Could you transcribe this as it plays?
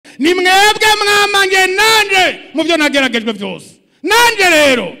ni mwebwe mwamange nanje mu byo nageragejwe byose. Nanje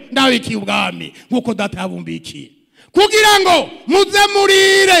rero ndabikiye ubwami nkuko data yabumbikiye, kugira ngo muze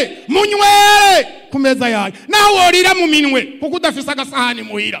murire munywere ku meza yayo. Naho worira mu minwe kuko udafise agasahani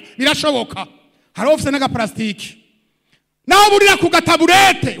muhira birashoboka. Hari ofise n'agaplastiki. Naho burira ku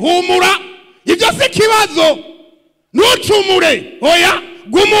gataburete humura, ibyo si kibazo. Ntucumure, oya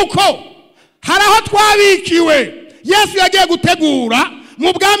gumuko. Haraho twabikiwe. Yesu yagiye gutegura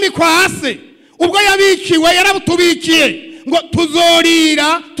mu bwami kwa se. Ubwo yabikiwe yarabutubikiye ngo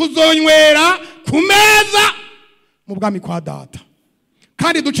tuzorira tuzonywera ku meza mu bwami kwa data.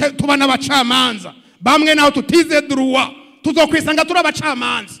 Kandi duce tuba n'abacamanza. Bamwe naho tutize duruwa tuzokwisanga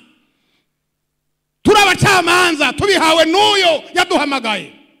turabacamanza. Turabacamanza tubihawe n'uyo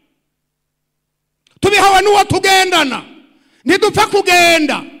yaduhamagaye. Tubihawe n'uwo tugendana. Ntidupfa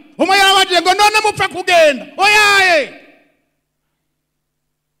kugenda. Umwe yarabajije ngo none mupfa kugenda. Oyaye.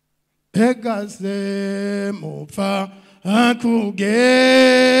 Egase mupfa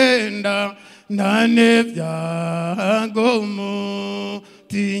kugenda ndane vyago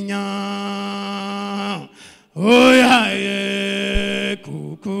mutinya. Oyaye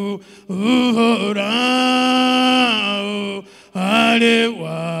kuku uhorao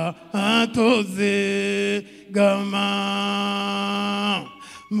alewa atoze gama.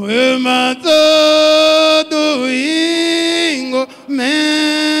 Mwema todo ingo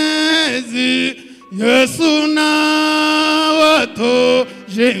mezi Yesu na wato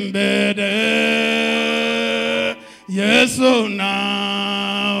jimbere. Yesu na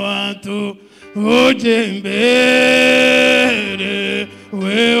wato jimbere.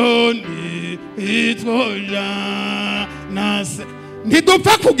 Weho ni Tuja nase.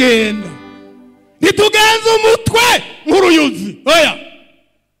 Ntidupfa kugenda. Ntitugenza umutwe nk'uruyuzi. Oya.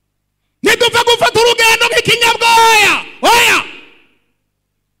 Ntidupfa gufata urugendo nk'ikinyabwoya. Oya.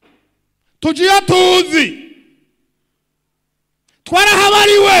 Tuja tuzi.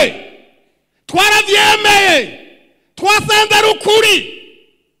 Twarahabariwe. Twaravyemeye. Twasanze ari ukuri.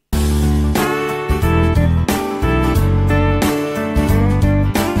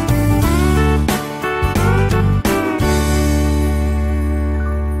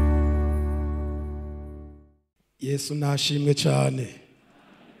 Yesu nashimwe cyane.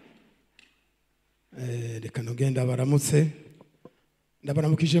 Reka nogenda baramutse.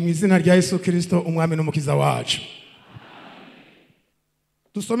 Ndabaramukije mu izina rya Yesu Kristo umwami n'umukiza wacu.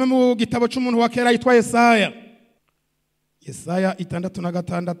 Dusome mu gitabo cy'umuntu wa kera yitwa Yesaya. Yesaya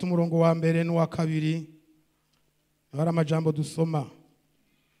 66 umurongo wa mbere n'uwa kabiri. Hari amajambo dusoma.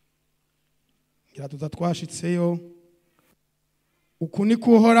 Ngira tuzatwashitseyo. Uku ni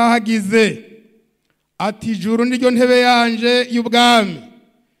kuhora hagize. Ati juru niryo ntebe yanje y'ubwami.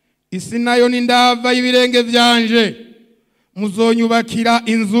 Isi nayo ni ndava y'ibirenge vyanje. Muzonyubakira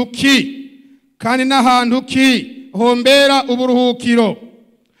inzuki kandi n'ahantu ki hombera uburuhukiro.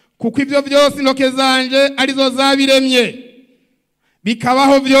 Kuko ivyo byose intoke zanje arizo zabiremye.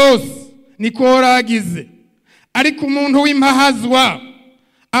 Bikabaho byose niko horagize. Ariko umuntu w'impahazwa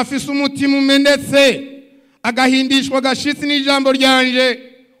afise umutima umenetse agahindishwa agashitsi n'ijambo ryanje,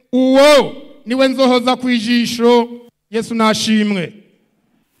 uwo niwe nzohoza kwijisho. Yesu nashimwe.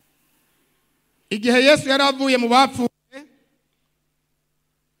 Igihe Yesu yaravuye mu bapfuye,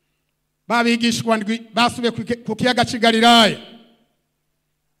 babigishwa basubiye ku kiyaga cy'Igalilaya.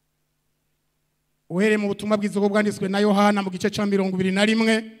 Uhereye mu butumwa bwiza bwanditswe na Yohana mu gice cya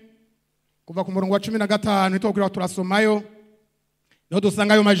 21 kuva ku murongo wa 15 itokura turasomayo, niho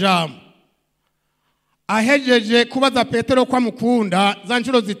dusanga ayo majambo. Ahejeje kubaza Petero kwa mukunda za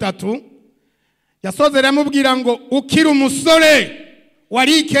nshuro zitatu, yasozera amubwira ngo ukiri umusore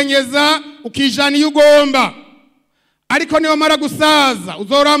warikenyeza ukijana iyo ugomba, ariko niyo mara gusaza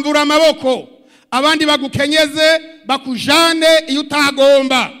uzorambura amaboko abandi bagukenyeze bakujane iyo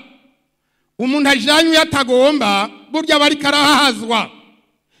utagomba. Umuntu ajanye yatagomba burya bari karahazwa.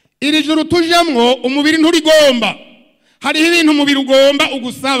 Iri juru tujemwo umubiri nturigomba. Hariho ibintu umubiri ugomba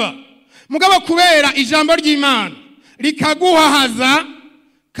ugusaba, mugabo kubera ijambo ry'Imana rikaguhahaza,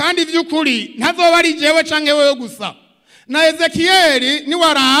 kandi vy'ukuri ntazoba ari jewe canke wewe gusa. Na Ezekiyeli ni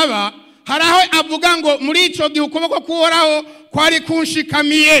waraba haraho avuga ngo muri ico gihe ukuboko kuhoraho kwari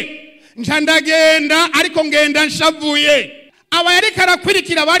kunshikamiye, nca ndagenda ariko ngenda nshavuye. Aba yari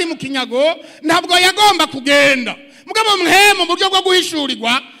karakwirikira bari mu kinyago ntabwo yagomba kugenda, mugabo mwemu buryo bwo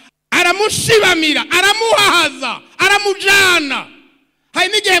guhishurirwa aramushibamira, aramuhahaza, aramujana.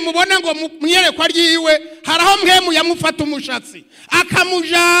 Hari n'igihe mubona ngo mwiyerekwa ryiwe haraho mwemu yamufata umushatsi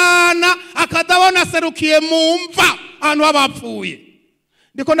akamujana akadabona serukiye mu mva ahantu abapfuye.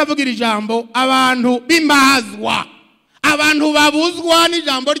 Ndiko ndavugira ijambo abantu bimbazwa, abantu babuzwa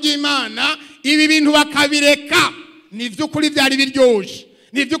n'ijambo ry'Imana ibi bintu bakabireka. Ni vy'ukuri byari biryoshe,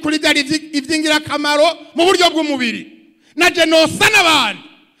 ni vy'ukuri byari ivy'ingirakamaro mu buryo bw'umubiri. Naje nosa n'abandi,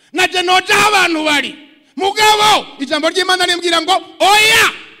 naje noja abantu bari mugabo ijambo ry'Imana rimbwira ngo oya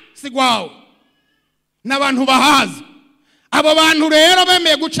sigwawe n'abantu bahaza. Abo bantu rero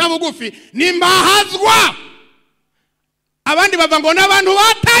bemeye guca bugufi ni mbahazwa. Abandi bava ngo n'abantu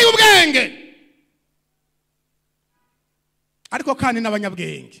bataye ubwenge, ariko kandi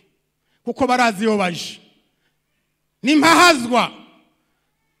n'abanyabwenge kuko barazi yo baje. Ni mbahazwa.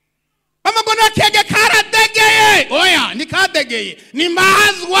 Bama ngo nakege karadegeye, oya ni kadegeye, ni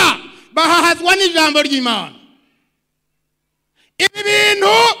mbahazwa. Bahahazwa n'ijambo ry'Imana. Ibi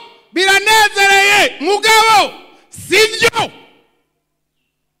bintu biranezereye mugabo sivyo.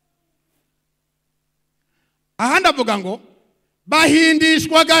 Ahandi avuga ngo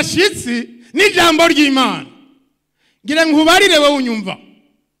bahindishwa gashitsi n'ijambo ry'Imana. Ngire nkubarire we unyumva,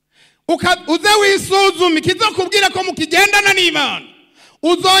 uze wisuzuma ikizokubwira ko mukigendana n'Imana.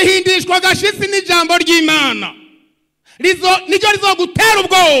 Uzohindishwa gashitsi n'ijambo ry'Imana, niryo rizogutera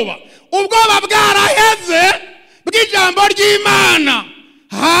ubwoba. Ubwoba bwaraheze bw'ijambo ry'Imana,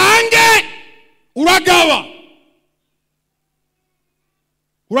 hange uragaba.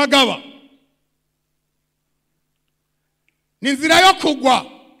 Ni inzira yo kugwa.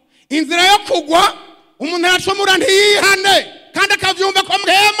 Inzira yo kugwa umuntu aracumura ntiyihane kandi akavyumva ko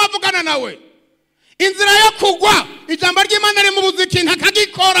mwema avugana nawe. Inzira yo kugwa ijambo ry'Imana rimubuza ikintu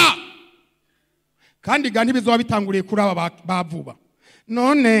akagikora, kandi ga ntibizoba bitanguriye kuri aba bavuba.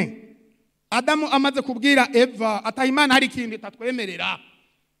 None Adamu amaze kubwira Eva ata Imana hari ikintu itatwemerera.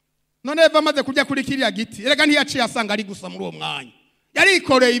 None Eva amaze kurya kuri kiriya giti, erega ntiyaciye asanga ari gusa muri uwo mwanya, yari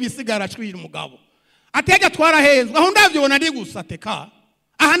ikoreye ibisigara acwira umugabo. Atega twarahezwa aho ndavyibona ndi gusa teka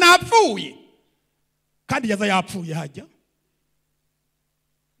aha napfuye, kandi yaza yapfuye hajya.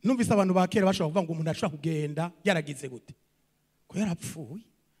 Numvise abantu bakera bashobora kuvuga ngo umuntu ashobora kugenda yaragize gute ko yarapfuye.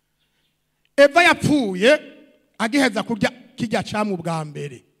 Eva yapfuye agiheza kurya kijya camu bwa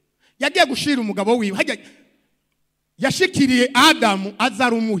mbere, yagiye gushira umugabo wiwe, hajya yashikiriye Adamu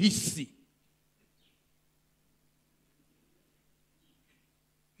azara umuhisi.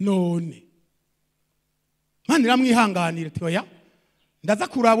 None Mana iramwihanganira toya ndaza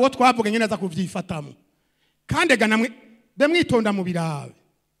kurabo twavuganye naza kuvyifatamo, kandi ga namwe bemwitonda mu birabe.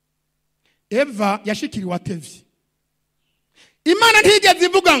 Eva yashikiriwe atevye. Imana ntigeze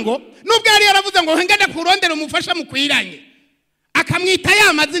ivuga ngo nubwo yari yaravuze ngo ngenda kurondera umufasha mukwiranye, akamwita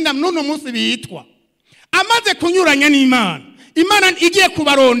ya mazina n'uno munsi bitwa. Amaze kunyuranya n'Imana, Imana igiye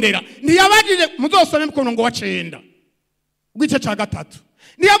kubarondera ntiyabajije muzosome mukono ngo wacenda gwice ca gatatu.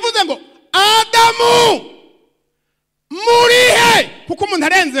 Ntiyavuze ngo Adamu murihe, kuko umuntu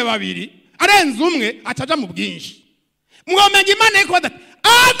arenze babiri arenze umwe acaja mu bwinshi. Mwomenga Imana yiko ati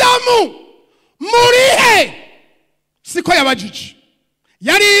Adamu murihe, siko yabajije.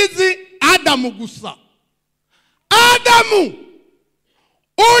 Yarizi Adamu gusa. Adamu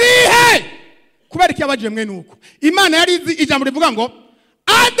urihe, kubera iki yabajije mwe nuko Imana yarizi ijambo rivuga ngo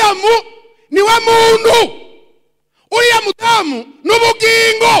Adamu niwe muntu, uriya mudamu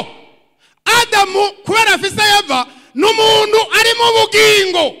n'ubugingo. Adamu kubera afise Eva n'umuntu ari mu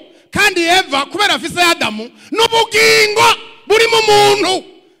bugingo, kandi Eva kubera afise Adamu n'ubugingo buri mu muntu.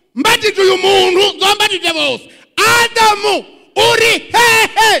 Mbajije uyu muntu zombajije bose, Adamu uri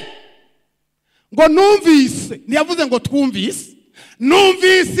hehe? Ngo numvise, ntiyavuze ngo twumvise.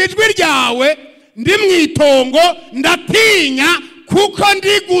 Numvise ijwi ryawe ndi mwitongo ndatinya kuko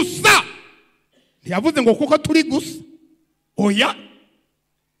ndi gusa. Ntiyavuze ngo kuko turi gusa, oya.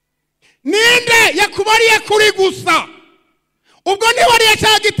 Ninde yakubariye kuri gusa? Ubwo ntiwariye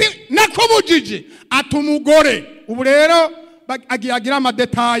cya giti nakubujije ati umugore. Ubu rero agira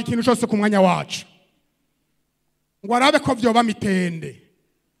amadetayi ikintu cyose ku mwanya wacu, ngo arabe ko vyoba mitende.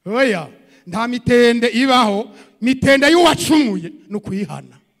 Oya, nta mitende ibaho. Mitende y'uwacumuye no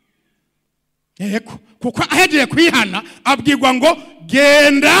kwihana. Yego, kuko ahejeje kwihana abwirwa ngo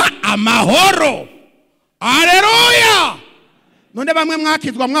genda amahoro. Haleluya. None bamwe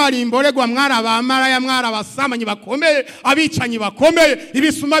mwakizwa mwarimboregwa, mwarabamaraya, mwarabasamanyi bakomeye, abicanyi bakomeye,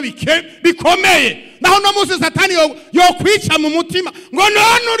 ibisuma bikomeye. Naho no musi Satani yo kwica mu mutima ngo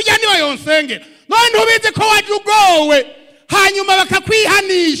none urya niwe yonsengera. None ntubizi ko wajugowe hanyuma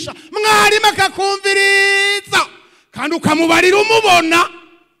bakakwihanisha, mwarimu akakumviriza kandi ukamubarira umubona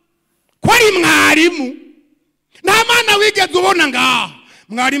ko ari mwarimu. Nta mana wigeze ubona ngaha.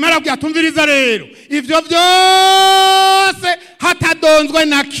 Mwarimu arabwiye atumviriza rero ivyo byose hatadonzwe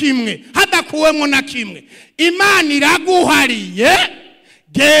na kimwe, hadakuwemo na kimwe, Imana iraguhariye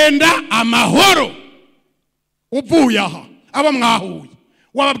genda amahoro. uvuye aha abo mwahuye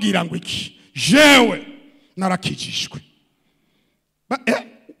wababwira ngo iki? Jewe narakijijwe.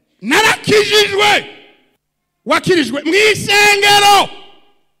 Narakijijwe. Wakirijwe mw'isengero.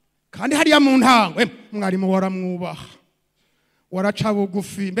 Kandi hariya mu ntango mwarimu waramwubaha, waraca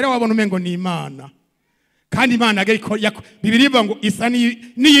bugufi, mbere wabona umengo ni Imana. Kandi Imana Bibiliya ivuga ngo isa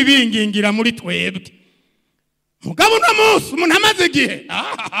n'iyibingingira muri twebwe. Mugabo no munsi umuntu amaze igihe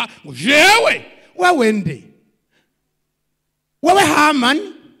jewe wewe nde? Wewe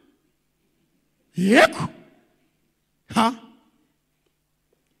Hamani? Yego.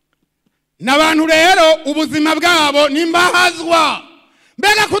 N'abantu rero ubuzima bwabo nimbahazwa.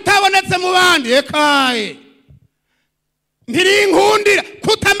 Mbega kutabonetse mu bandi ekaye. Ntirinkundira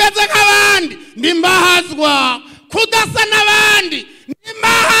kutameze nk'abandi nimbahazwa. Kudasa n'abandi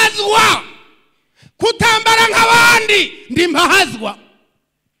nimbahazwa. Kutambara nk'abandi ndimbahazwa.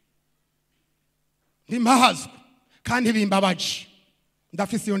 Ndimbahazwa kandi bimbabaje.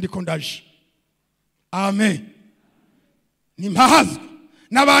 Ndafise iyo ndiko ndaje. Amen. Nimbahazwa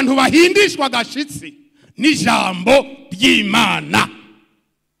n'abantu bahindishwa gashitsi n'ijambo ry'Imana.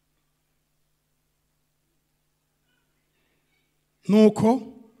 Nuko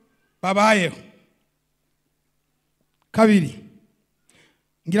babayeho. Kabiri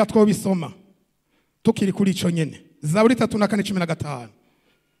ngira twobisoma tukiri kuri ico nyene. Zaburi 3:4-15.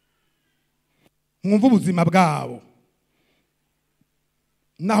 Mwumva ubuzima bwabo.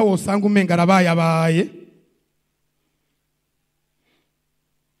 Naho wosanga umenga arabaye.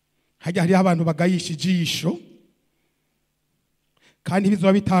 Hajya hari abantu bagayisha ijisho. Kandi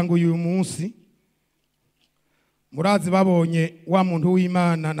bizoba bitanguye uyu munsi. Murazi babonye wa muntu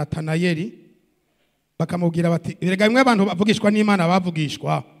w'Imana Natanayeli bakamubwira bati erega imwe abantu bavugishwa n'Imana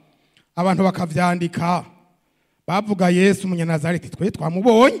bavugishwa. Abantu bakavyandika bavuga Yesu umunyanazareti twe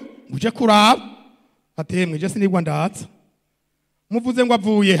twamubonye uje kuraba atemwe je sinigwa ndatsa. Muvuze ngo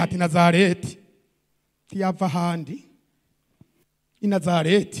avuye hati Nazareti tiyava handi i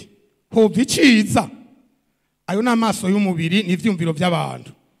Nazareti hova iciza. Ayo n'amaso y'umubiri n'ivyumviro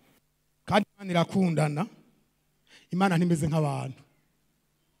by'abantu. Kandi Imana irakundana. Imana ntimeze nk'abantu.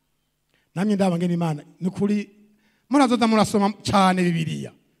 Namye ndabangena Imana nukuri murazoza murasoma cyane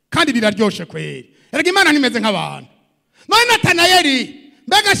Bibiliya kandi biraryoshe kweri. Erega Imana ntimeze nk'abantu. None Natanayeli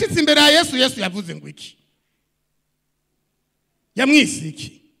mbega ashitse imbere ya Yesu, Yesu yavuze ngo iki? Yamwise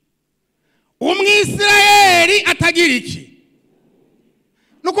iki? Umwisirayeli atagira iki?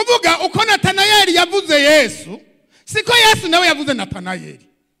 Nukuvuga uko Natanayeli yavuze Yesu siko Yesu nawe yavuze Natanayeli.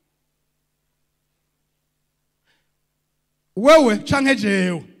 Wewe canke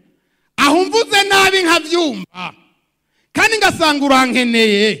jewe aho mvuze nabi nkavyumva kandi ngasanga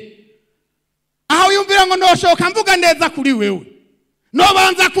urankeneye, aho yumvira ngo noshoka mvuga neza kuri wewe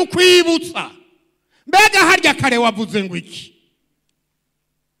nobanza kukwibutsa mbega harya kare wavuze ngo iki?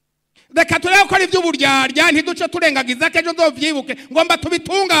 Reka turebe ko ari ivy'uburyarya ntiduce turengagiza kejo nzovyibuke ngomba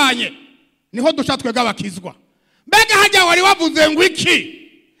tubitunganye niho duca twega bakizwa. Mbega harya wari wavuze ngo iki?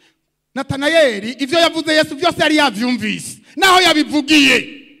 Natanayeli ivyo yavuze Yesu byose yari yavyumvise naho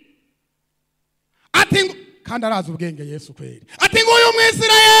yabivugiye. Ati kandi arazi ubwenge Yesu kweri. Ati ngo uyu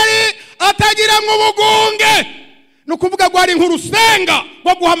Mwisirayeli atagira mu bugunge. Nukuvuga ngo ari nk'urusenga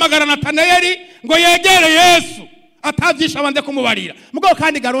rwo guhamagara Natanayeli ngo yegere Yesu atavyisha abande kumubarira. Mugabo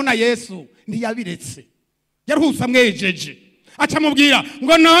kandi garona Yesu ntiyabiretse. Yaruhusa mwejeje. Aca mubwira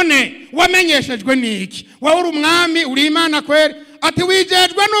ngo none wamenyeshejwe niki? Wowe uri umwami uri Imana kweri. Ati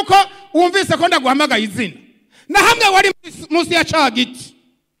wijejwe nuko wumvise ko ndaguhamagaye izina. Na hamwe wari musi ya cagiti.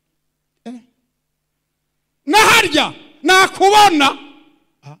 Na harya nakubona.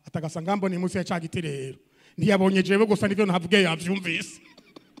 Atagasanga mboni musi ya cagiti rero. Ntiyabonye jewe gusa nivyo ntavuge yavyumvise.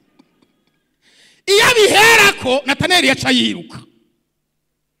 Iyo biherako Natanayeli yaca yiruka.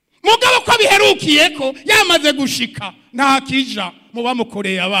 Mugabo ko biherukiyeko yamaze gushika nta kija muba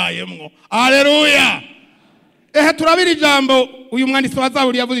mukoreye abayemwo. Haleluya. Turabira ijambo uyu mwanditsi wa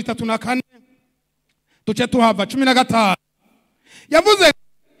Zaburi yavuze 3:4 duce tuhava 15. Yavuze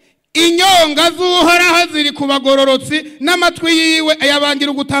inyonga z'Uhoraho ziri kubagororotsi n'amatwi yiwe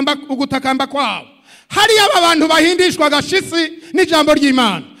ayabangira ugutakamba kwabo. Hari aba bantu bahindishwa gashisi n'ijambo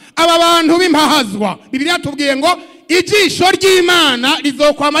ry'Imana. Aba bantu b'impahazwa Bibiliya tubwiye ngo ijisho ry'Imana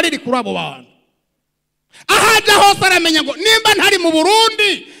rizokwama riri kuri abo bantu. Ahaja hose aramenya ngo nimba ntari mu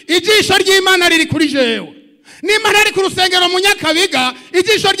Burundi ijisho ry'Imana riri kuri jewe. Nimba ntari ku rusengero mu Nyakabiga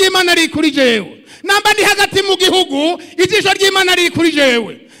ijisho ry'Imana riri kuri jewe. Namba ndi hagati mu gihugu ijisho ry'Imana riri kuri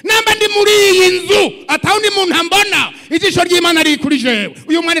jewe. Namba ndi muri iyi nzu atawundi muntu ambona ijisho ry'Imana riri kuri jewe.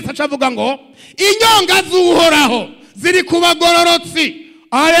 Uyu mwanditsi acavuga ngo inyonga z'Uhoraho ziri kubagororotsi.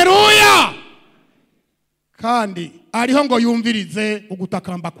 Haleluya. kandi ariho ngo yumvirize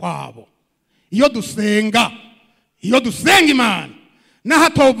ugutakamba kwabo. Iyo dusenga Imana naho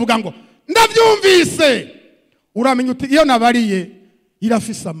atovuga ngo ndavyumvise, uramenya uti iyo nabariye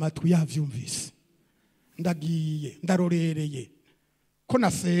irafise amatwi yavyumvise. Ndagiye ndarorereye ko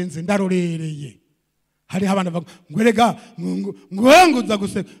nasenze, ndarorereye. Hari abana bavuga ngwerega nguza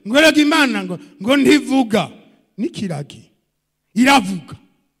guseka, ngwerega Imana ngo ntivuga. Nikiragi iravuga,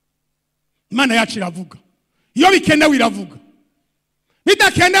 Imana yacu iravuga. Iyo bikenewe iravuga,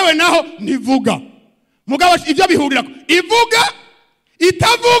 bidakenewe naho ntivuga. Mugabo ivyo bihurira ivuga,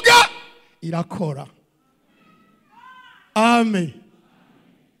 itavuga irakora. Amen.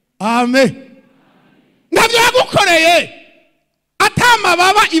 Ntabyo yagukoreye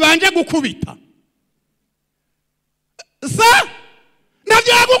atamababa ibanje gukubita.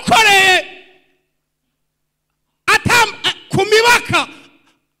 Ntabyo yagukoreye kumibaka,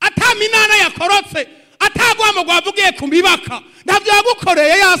 ataminana yakorotse, atagwamo gwavugiye kumibaka. Ntabyo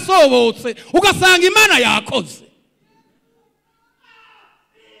yagukoreye yasobotse ugasanga Imana yakoze.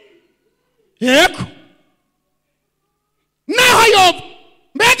 Yego naho yobu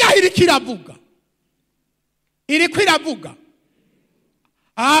mbega irikiravuga, iravuga.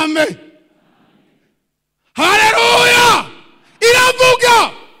 Amen. Haleluya.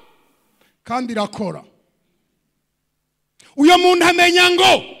 Iravuga kandi irakora. Uyo muntu amenya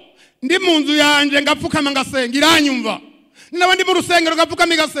ngo ndi mu nzu yanje ngapfukama ngasenga iranyumva. Naba ndi mu rusengero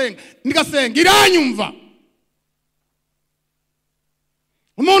ngapfukama ngasenga iranyumva.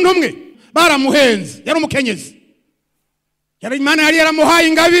 Umuntu umwe baramuhenze, yari umukenyezi. Yari Imana yari yaramuhaye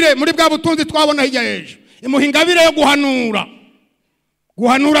ingabire muri bwa butunzi twabona hirya hejuru. Imuha ingabire yo guhanura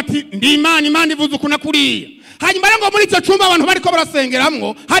ati ndi Imana ivuze uko nakuriya. Hanyuma ngo muri icyo cyumba abantu bariko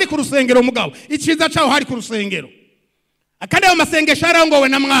barasengeramwo, hari ku rusengero umugabo. Iciza caho hari ku rusengero. Akandi ayo masengesho yarongowe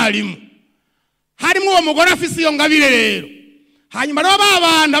na mwarimu. Harimo uwo mugore afise iyo ngabire rero. Hanyuma rero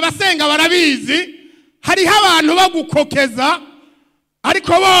abantu abasenga barabizi, hariho abantu bagukokeza,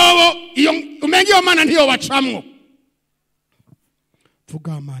 ariko bobo iyo umenye iyo Mana ntiyo bacamwo.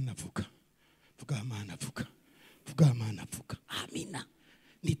 Vuga Mana vuga. Vuga Mana vuga. Vuga Mana vuga. Amina.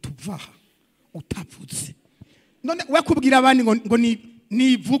 Ntidupfa utavuze. None we kubwira abandi ngo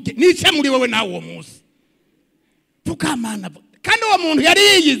nivuge, nice muri wewe nawe uwo munsi. Vuga Mana vuga. Kandi uwo muntu yari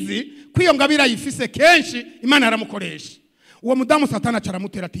yiyizi kwiyo ngabira yifise kenshi Imana yaramukoresha. Uwo mudamu Satani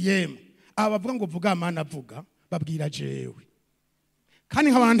acaramutera ati yema abavuga ngo vuga Mana vuga babwira jewe.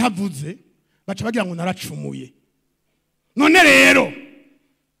 Kandi nk'abantu ntavuze baca bagira ngo naracumuye. None rero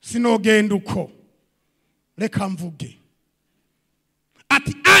sinogenda uko, reka mvuge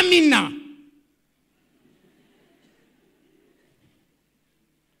ati amina.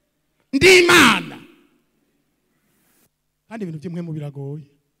 Ndi Imana. Kandi ibintu by'imwe mu biragoye.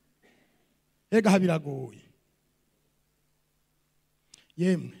 Ega habiragoye.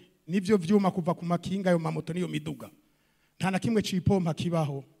 Yemwe nivyo vyuma kuva ku makinga yo mamoto niyo miduga. Nta na kimwe cipompa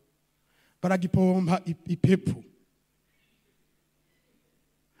kibaho. Baragipompa ipepu.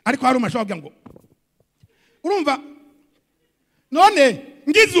 Ariko hari umashobora ngo urumva none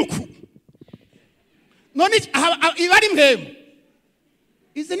ngizuku. None ibari mpemu.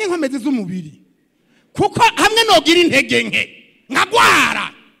 Izi ni nkomezi z'umubiri. Kuko hamwe nogira intege nke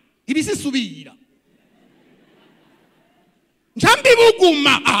nkagwara ibisisubira. Njambi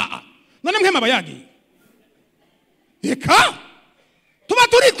buguma none mpema abayagiye. Eka tuba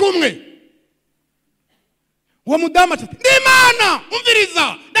turi kumwe. Uwo mudamu ati ndi Imana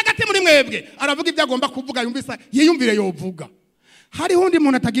umviriza ndagati muri mwebwe. Aravuga ibyo agomba kuvuga yumvisa yiyumvire yovuga. Hari hundi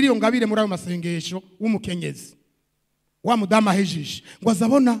muntu atagira iyo ngabire muri ayo masengesho w'umukenyezi. Wa mudamu ahejije ngo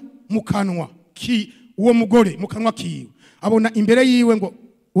azabona mu kanwa uwo mugore mu kanwa kiwe. Abona imbere yiwe ngo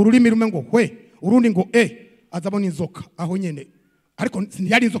ururimi rumwe ngo hwe, urundi ngo azabona inzoka aho nyene. Ariko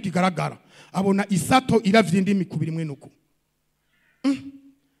ntiyari inzoka igaragara. Abona isato iravye indimi kubiri mwe nuko.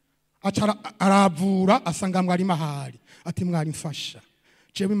 Acara aravura asanga mwari mahari. Ati mwari mfasha.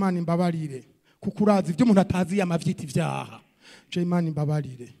 Jewe Imana imbabarire kuko urazi ibyo umuntu atazi yamavyita ivyaha. Jewe Imana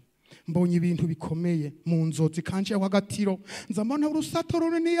imbabarire. Mbonye ibintu bikomeye mu nzozi kanje wagatiro. Nzamona urusato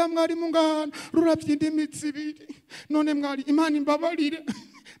runini ya mwari mungana ruravye indimi zibiri. None mwari Imana imbabarire.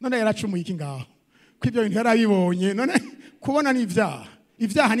 None yaracumuye iki ngaho. Kwibyo bintu yarabibonye. None kubona ni ivyaha.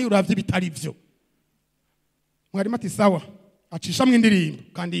 Ivyaha ni uravye bitari vyo. Mwari mati sawa. Acisha mu indirimbo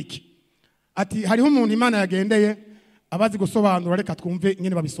kandi iki. Ati hariho umuntu Imana yagendeye abazi gusobanura, reka twumve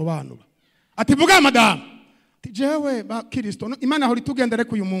nyene babisobanura. Ati vuga madame. Ati jewe ba Kristo Imana hori tugendere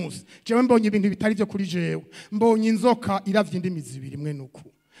ku uyu munsi. Jewe mbonye ibintu bitari byo kuri jewe. Mbonye inzoka iravye indimi zibiri mwe nuko.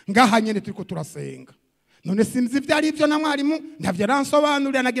 Ngaha nyene turiko turasenga. None sinzi ivyari ivyo na mwarimu ndavyo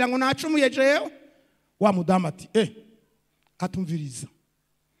ransobanurira nagira ngo nacumuye jewe. wa mudamu ati atumviriza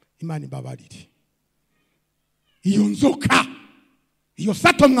Imana imbabarire iyo nzoka iyo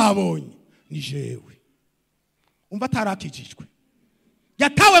sato mwabonye ni jewe umva atarakijijwe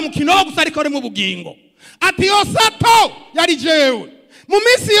yatawe mu kinogo gusa ariko ari mu bugingo ati iyo sato yari jewe mu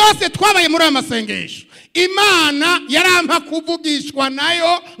minsi yose twabaye muri aya masengesho Imana yarampa kuvugishwa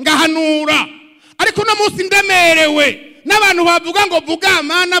nayo ngahanura ariko no munsi ndemerewe n'abantu bavuga ngo vuga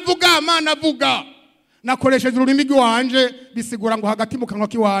Mana vuga nakoresheje ururimi rw'iwanje bisigura ngo hagati mu kanwa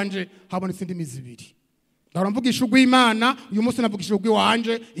k'iwanje habonetse indimi zibiri ndaramvugisha urw'Imana uyu munsi navugisha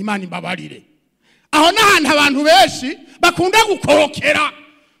urw'iwanje Imana imbabarire aho n'ahantu abantu benshi bakunda gukorokera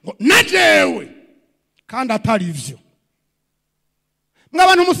ngo najewe kandi atari ivyo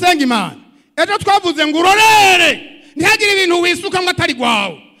mw'abantu musenga Imana ejo twavuze ngo urorere ntihagire ibintu wisuka ngo atari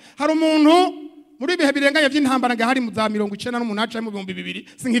gwawe hari umuntu muri bihe birenganye by'intambara ngahari mu za 1998 cyangwa mu 2000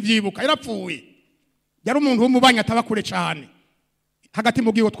 sinkivyibuka yarapfuye yari umuntu w'umubanyi ataba kure cyane hagati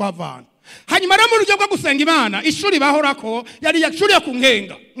mu gihe twavana hanyuma rero mu rujyo bwo gusenga Imana ishuri bahorako yari yashuri yo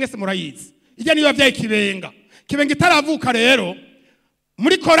kunkenga mwese murayizi ijya niyo byaye kibenga itaravuka rero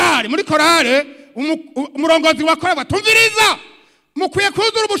muri korale umurongozi wa korale batumviriza mukwiye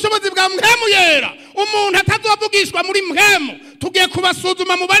kuzura ubushobozi bwa mpemu yera umuntu atazovugishwa muri mpemu tugiye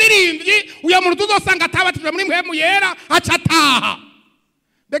kubasuzuma mu baririmbyi uyo muntu tuzosanga atabatije muri mpemu yera acataha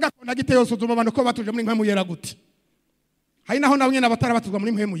bega kona giteye usuzuma abantu ko batuje muri mpemu yera gute hari naho nabo nyene abatarabatizwa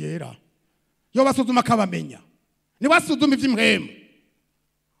muri mpemu yera yo basuzuma kabamenya ni basuzuma ivy'impemu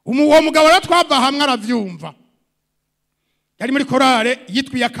uwo mugabo rero twava hamwe aravyumva yari muri korale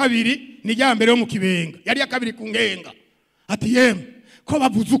yitwi ya kabiri ni ya mbere yo mu kibenga yari ya kabiri ku ngenga ati yemwe ko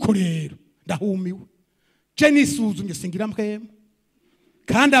bavuze uko rero ndahumiwe je nisuzumye singira mpemu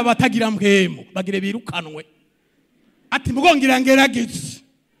kandi abatagira mpemu bagire birukanwe ati mugongira ngerageze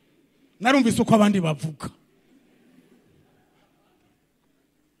narumvise uko abandi bavuga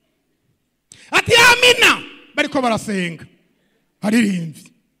ati amina bariko barasenga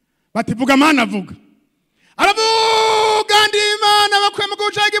baririmbye bati vuga Mana vuga aravuga ndi Imana bakwe mu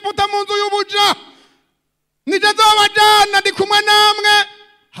guca Egiputa mu nzu y'ubuja nije zobajana ndi kumwe namwe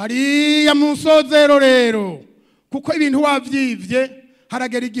hariya mu nsozero rero kuko ibintu wavyivye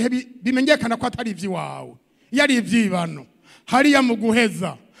haragera igihe bimenyekana ko atari ivy'iwawe yari ivyibano hariya mu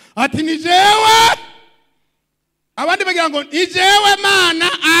guheza ati ni jewe abandi bagira ngo ni jewe Mana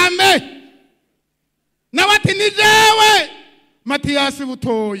amen nawe ati ni jewe Matiyasi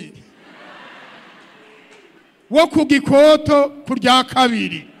Butoyi wo ku Gikoto kurya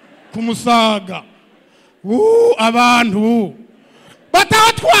kabiri ku Musaga abantu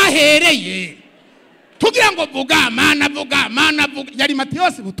bataho twahereye tugira ngo vuga Mana vuga yari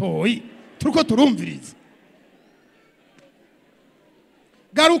Matiyasi Butoyi turiko turumviriza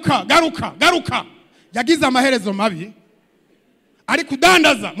garuka yagize amaherezo mabi ari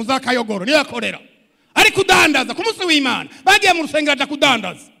kudandaza muzakayogoro niyo yakorera ari kudandaza ku munsi w'Imana bagiye mu rusengero aja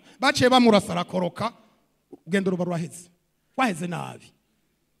kudandaza baciye bamurasa arakoroka ugendo ruba waheze nabi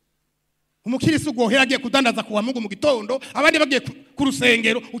umukirisi ugohera agiye kudandaza kuwa Mungu mu gitondo abandi bagiye ku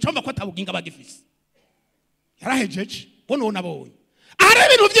rusengero ucumva ko atabuginga bagifise yarahejeje bono nabonye ari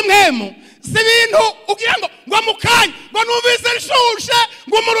ibintu by'imwemo si ibintu ugira ngo mukanya ngo numvise nshushe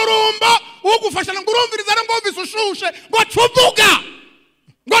ngo umururumba ugufasha ngo urumviriza ngo umvise ushushe ngo cuvuga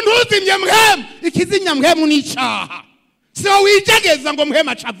ngo ntuzimye mwemu ikizinya mwemu n'icaha si wowe wijegeza ngo mwemu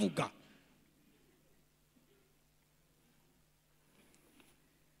acavuga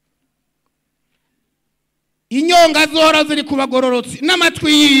inyonga zora ziri kubagororotsi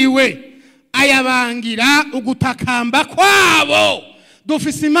n'amatwi yiwe ayabangira ugutakamba kwabo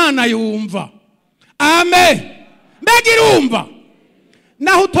dufise Imana yumva amen mbega irumva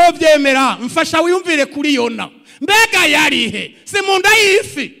naho utovyemera mfasha wiyumvire kuri Yona mbega yarihe si munda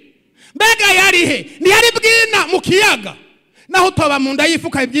y'ifi mbega yarihe ni yari bwina mu kiyaga naho utoba munda y'ifi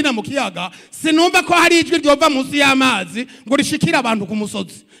ukayibyina mu kiyaga sinumva ko hari ijwi ryova munsi y'amazi ngo rishikire abantu ku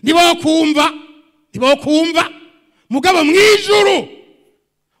musozi nibo kumva mugabo mwijuru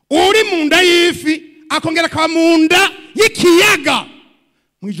uri munda y'ifi akongera akaba munda y'ikiyaga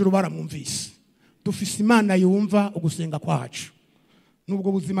mwijuru baramwumvise dufise Imana yumva ugusenga kwacu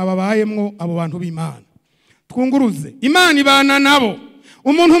nubwo buzima babayemwo abo bantu b'Imana twunguruze Imana ibana nabo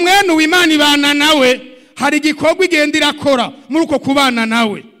umuntu mwene w'Imana ibana nawe hari igikorwa igenda irakora muri uko kubana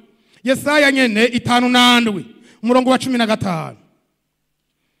nawe Yesaya nyene 5:7 umurongo wa 15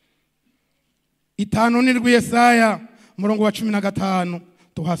 5 Yesaya umurongo wa 15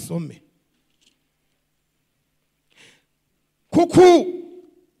 tuhasome kuko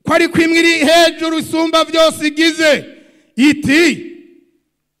kwari kwimwiri hejuru isumba byose igize iti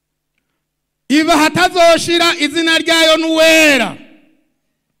iba hatazoshira izina ryayo n'uwera,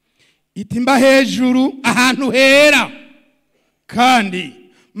 itimba hejuru ahantu hera, kandi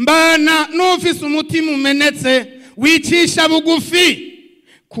mbana n'ufise umutima umenetse wicisha bugufi,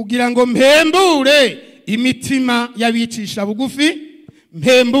 kugira ngo mpembure imitima y'abicisha bugufi,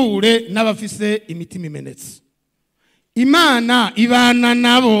 mpembure n'abafise imitima imenetse. Imana ibana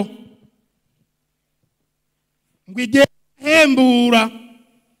nabo ngwige hembura.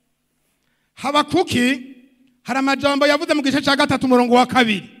 Habakuki hari amajambo yavuze mu gice cya 3 umurongo wa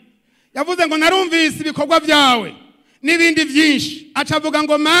 2, yavuze ngo narumvise ibikorwa byawe n'ibindi byinshi, acavuga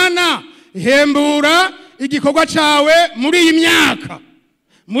ngo Mana hembura igikorwa cyawe muri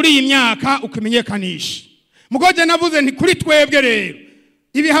iyi myaka ukimenyekanisha. Mugoje navuze nti kuri twebwe rero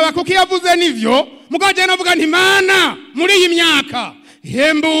ibi Habakuki yavuze nivyo, mugoje navuga nti Mana muri iyi myaka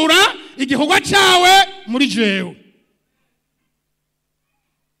hembura igikorwa cyawe muri jewe.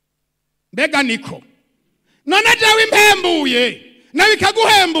 Mbega niko none jewe impembuye nawe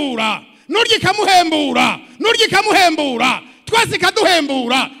ikaguhembura, nurya ikamuhembura, twese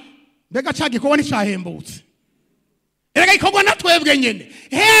ikaduhembura. Mbega ca gikorwa nticahembutse? Erega ikorwa na twebwe nyene.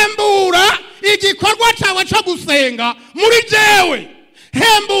 Hembura igikorwa cawe co gusenga muri jewe,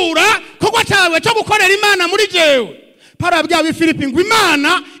 hembura igikorwa cawe co gukorera Imana muri jewe. Parabya bi Filipi ngo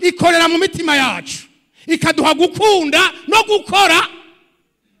Imana ikorera mu mitima yacu, ikaduha gukunda no gukora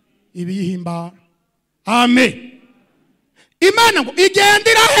ibihimbara. Amen. Imana ngo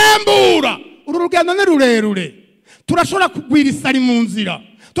igenda irahembura. Uru rugendo ni rurerure, turashobora kugwira isari mu nzira,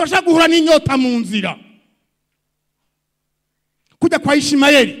 turashobora guhura n'inyota mu nzira. Kujya kwa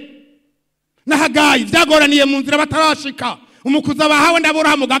Ishimayeli na Hagayi byagoraniye mu nzira batarashika, umukuza bahawe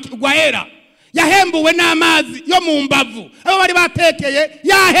ndaburahamu gwahera yahembuwe n'amazi yo mu mbavu, abo bari batekeye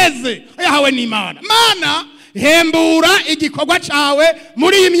yaheze, yahawe n'Imana. Mana hembura igikorwa cawe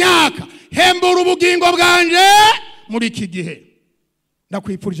muri iyi myaka, hembura ubugingo bwanje muri iki gihe.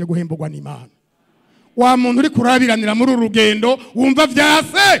 Ndakwifurije guhemburwa n'Imana. Wa muntu uri kurabiranira muri urugendo wumva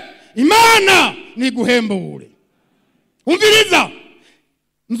vyase, Imana ni guhembure. Umviriza,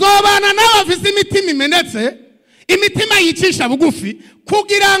 nzobana n'abafise imitima imenetse, imitima yicisha bugufi,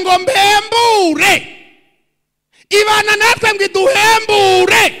 kugira ngo mpembure. Ibana natwe ngo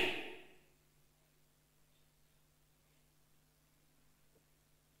duhembure.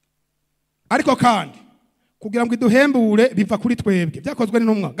 Ariko kandi kugira ngo duhembure biva kuri twebwe. Byakozwe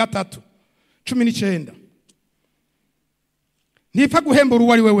n'intumwa 3:19. Ntipfa guhembura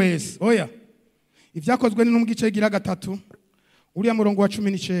uwo ari we wese, oya. Ibyakozwe n'intumwa igice gira 3 uriya murongo wa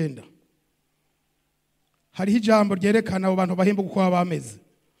 19. Hariho ijambo ryerekana abo bantu bahembuka uko bameze.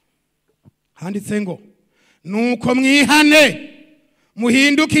 Handitse ngo nuko mwihane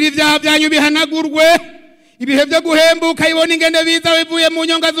muhindukira ibyaha byanyu bihanagurwe, ibihe byo guhembuka ibona ingende biza bivuye mu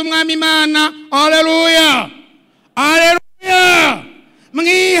nyonga z'Umwami Imana. Haleluya, haleluya.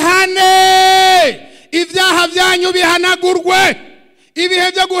 Mwihane ibyaha byanyu bihanagurwe,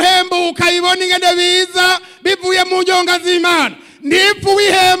 ibihe byo guhembuka ibona ingende biza bivuye mu nyonga z'Imana. Ntipfu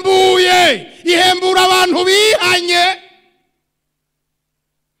wihembuye, ihembura abantu bihanye,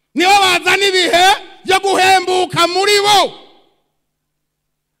 nibo bazana ibihe byo guhembuka muri bo.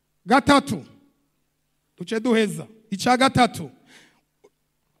 3 tuce duheza icya 3,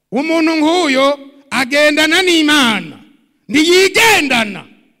 umuntu nk'uyo agendana n'Imana, ntiyigendana.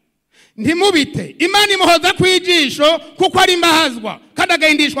 Ntimubite Imana imuhoza kwijisho kuko ari mbahazwa kandi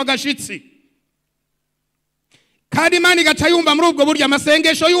agahindishwa agashitsi, kandi Imana igaca yumva muri ubwo buryo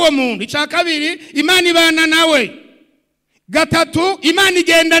amasengesho y'uwo muntu. Icya 2, Imana ibana nawe. 3, Imana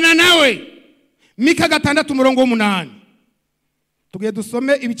igendana nawe. Mika 6:8. Tugiye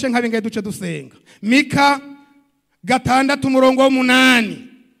dusome ibice nka bingahe duce dusenga. Mika 6:8.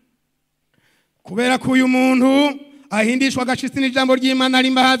 Kubera ko uyu muntu ahindishwa agashitsi n'ijambo ry'Imana ari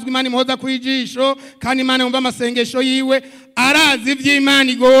mbahazwa, Imana imuhoza kwijisho, kandi Imana yumva amasengesho yiwe, arazi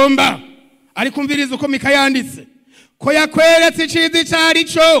ivy'Imana igomba. Ari kumviriza uko Mika yanditse ko yakweretse icizi cyari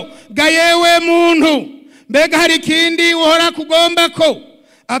cyo ga yewe muntu. Mbega hari ikindi uhora kugomba ko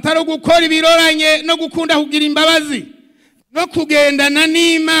atari gukora ibiroranye no gukunda kugira imbabazi no kugendana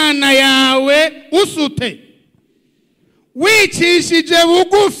n'Imana yawe usute wicishije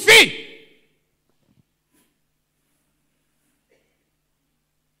bugufi.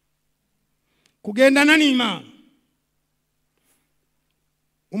 Kugendana n'Imana.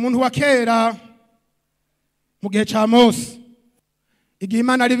 Umuntu wa kera mu gihe cya Mose, igihe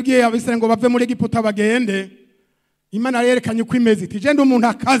Imana aribwiye abisirayeli ngo bave muri Egiputa bagende, Imana yerekanye uko imeze iti je ndi umuntu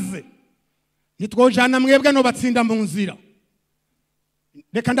akaze, nitwojana mwebwe no batsinda mu nzira,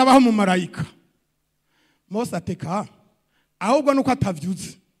 reka ndabaho mu marayika. Mose ateka ahubwo nuko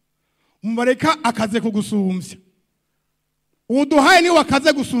atavyuze, umumarayika akaze kugusumbya, uduhaye niwe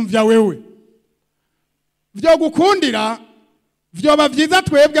akaze gusumbya wewe. Vyo gukundira vyoba vyiza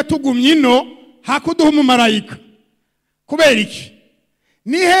twebwe tugumye ino hakuduha umumarayika. Kubera iki?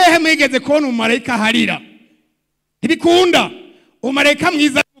 Ni hehe mwigeze kubona umumarayika harira? Ntibikunda. Umumarayika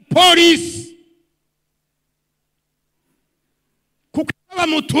mwiza polisi, kuko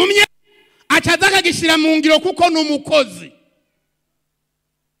bamutumye acaza akagishira mu ngiro kuko ni umukozi.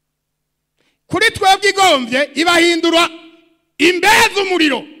 Kuri twebwe igombye ibahindura imbehe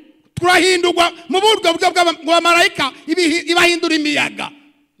z'umuriro, turahindurwa mu buryo bw'abamarayika ibahindura imiyaga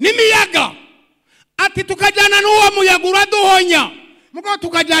n'imiyaga. Ati tukajana n'uwo muyaga uraduhonya, mugo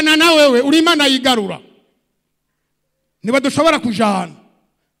tukajana na wewe uri Imana yigarura. Niba dushobora kujana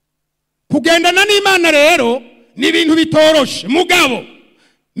kugendana n'Imana rero ni ibintu bitoroshe. Mugabo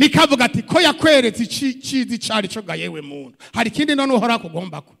mikavuga ati ko yakweretse cizi cari cyo gayewe muntu, hari ikindi none uhora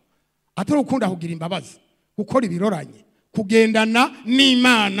kugombako atari ukunda kugira imbabazi, gukora ibiroranye, kugendana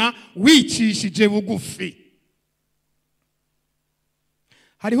n'Imana wicishije bugufi.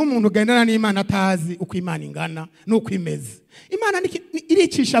 Hariho umuntu ugendana n'Imana atazi uko Imana ingana nuko imeze. Imana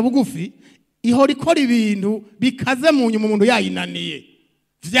iricisha bugufi, ihora ikora ibintu bikaze mu nyuma umuntu yayinaniye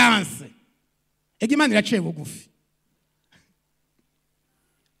vyanse. Ega Imana iraciye bugufi.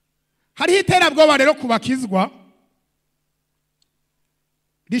 Hariho iterabwoba rero kubakizwa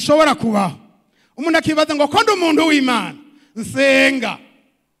rishobora kubaho. Umuntu akibaza ngo ko ndi umuntu w'Imana nsenga,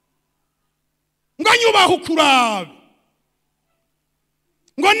 ngo nyubaho ukurabe,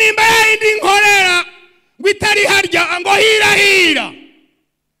 ngo nimba yindi nkorera ngo itari harya ngo hirahira.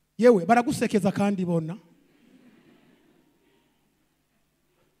 Yewe baragusekeza kandi bona,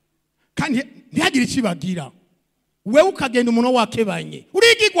 kandi ntihagire ikibagira. Wewe ukagenda umuntu wakebanye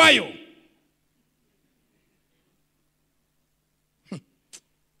urigigwayo,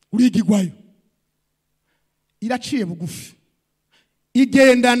 urigigwayo. Iraciye bugufi,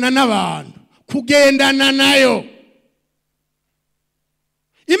 igendana n'abantu, kugendana nayo.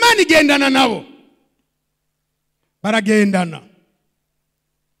 Imana igendana nabo, baragendana.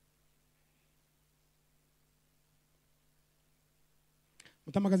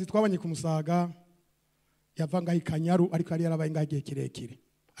 Mutamakazi twabanye ku Musaga yavanga ikanyaru, ariko ari yarabaye ngagiye kirekire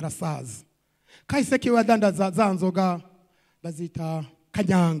arasaza. Kahise kiwe adandaza za nzoga bazita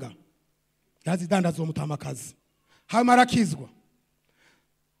kanyanga, yazidandaza uwo Mutamakazi. Hanyuma arakizwa,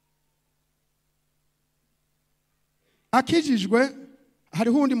 akijijwe.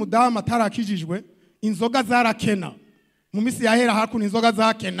 Hariho undi mudamu atarakijijwe, inzoga zarakena mu misi yahera. Hakuno inzoga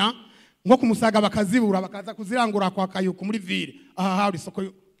zakena nko ku Musaga bakazibura, bakaza kuzirangura kwa Kayuku muri ville. Aha hari isoko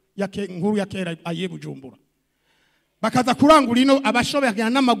nkuru ya kera aye Bujumbura, bakaza kurangura ino. Abashobora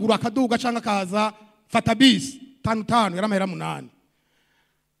n'amaguru akaduga canka akaza fata bisi 5 yaramahera 8.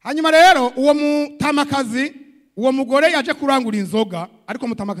 Hanyuma rero uwo Mutamakazi, uwo mugore yaje kurangura inzoga, ariko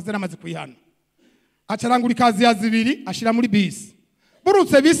Mutamakazi yaramaze kwihana, acarangura ikazi ya 2 ashira muri bisi.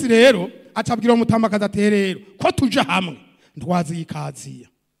 Burutse bisi rero acabwira Mutamakazi ati rero ko tuja hamwe ndwazi ikaziya.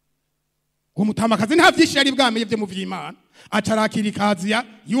 Uwo Mutamakazi nta vyinshi yari bwamenye byo mu vy'Imana, acarakira ikaziya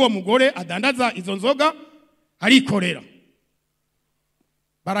y'uwo mugore adandaza izo nzoga arikorera.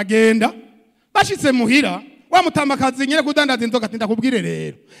 Baragenda bashitse muhira, wa Mutamakazi nyene kudandaza inzoga ati ndakubwire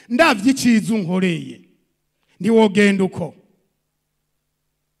rero ndavyiciza unkoreye ndi wogenda uko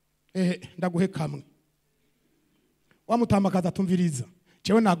ndaguhe kamwe. Wa Mutamakazi atumviriza,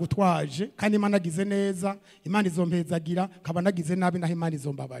 cewe nagutwaje kandi Imana agize neza, Imana izompezagira, kaba nagize nabi naho Imana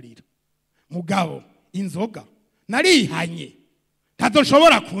izombabarira. Mugabo inzoga narihanye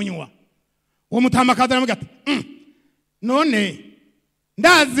ntazoshobora kunywa. Uwo Mutamakazi aramuga ati none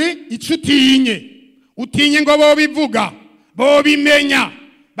ndazi utinye ngo bobivuga bobimenya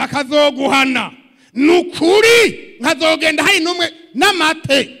bakazoguhana, nukuri nkazogenda hari numwe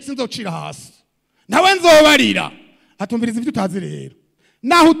n'amate sinzocira hasi, nawe nzobarira. Atumviriza ibyo utazi rero,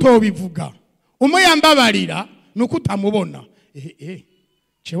 naho utobivuga umuyambabarira nuko utamubona.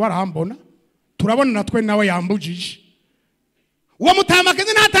 Cewe arambona, turabona natwe nawe yambujije. Uwo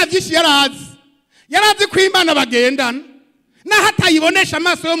Mutamakazi ntatavyinshi yarazi ko Imana bagendana, naho atayibonesha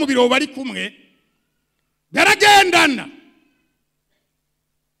amaso yo mu biro bari kumwe, baragendana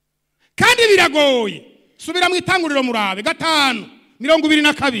kandi biragoye. Subira mu Itanguriro murabe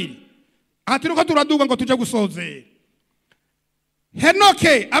 5:22. Ati nuko turaduga ngo tuje gusozera.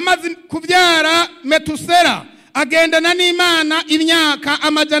 Henoke amaze kuvyara Metusela, agendana n'Imana imyaka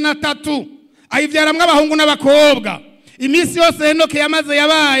 300, ayivyaramwe abahungu n'abakobwa. Imisi yose Henoke yamaze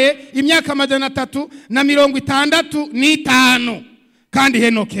yabaye imyaka 365. Kandi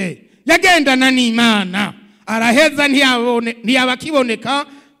Henoke yagendana n'Imana araheza ntiyabakiboneka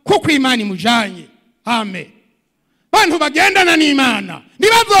kuko imana imujanye. Amen. Abantu bagendana n'Imana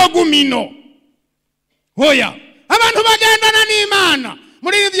ntibazogumino. Hoya, abantu bagendana n'Imana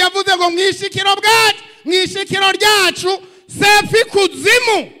mur'ivyo yavuze ngo mwishikiro bwacu, mwishikiro ryacu sefi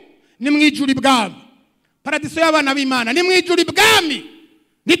kuzimu ni mwijuru ibwami. Paradiso y'abana b'Imana ni mwijuru ibwami.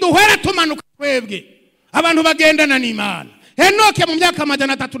 Ntiduhera tumanuka twebwe abantu bagendana n'Imana. Henoke mu myaka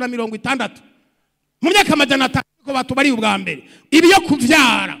 360 mu myaka 300 ko batubari ubwa mbere ibiyo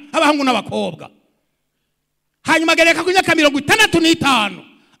kuvyara abahungu n'abakobwa. Hanyuma gereka ku myaka 65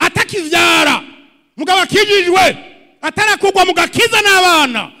 atakivyara mugabo akijijwe atarakugwa mugakiza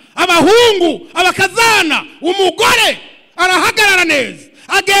n'abana abahungu abakazana umugore arahagarara neza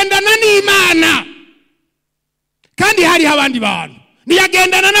agendana n'Imana. Kandi hari abandi bantu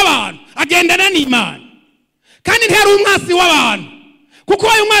niyagendana n'abantu agendana n'Imana. Kandi ntihari umwasi w'abantu kuko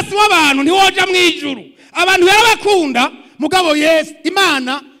uyu mwasi w'abantu ntiwoja mwijuru. Abantu yarabakunda mugabo Yesu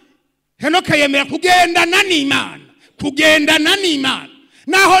Imana Henoka yemera kugendana n'Imana, kugendana n'Imana.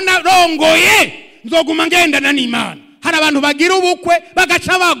 Naho narongoye nzoguma ngendana n'Imana. Hari abantu bagira ubukwe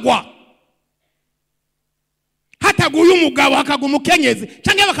bagaca bagwa, hataguye umugabo hakaguma umukenyezi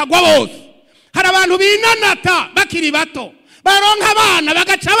canke bakagwa bose. Hari abantu binanata bakiri bato baronka abana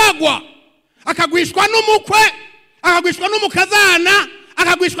bagaca bagwa, akagwishwa n'umukwe, akagwishwa n'umukazana,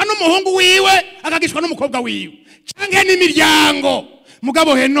 akagwishwa n'umuhungu wiwe, akagwishwa n'umukobwa wiwe canke n'imiryango.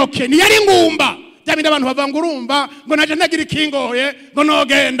 Mugabo Henoke ni yari ngumba byabindi abantu bavanga urumva ngo naje ndagira ikingoye ngo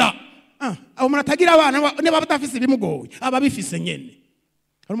nogenda. Abo muratagira abana ne badafise bimugoye ababifise nyene.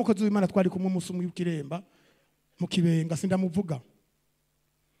 Hari umukozi w'Imana twari kumwe umunsi mu kiremba mu Kibenga sindamuvuga.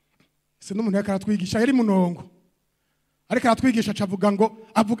 N'umuntu yakaratwigisha yari munongo ariko aratwigisha acavuga ngo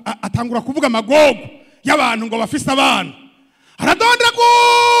atangura kuvuga amagogo y'abantu ngo bafise abana.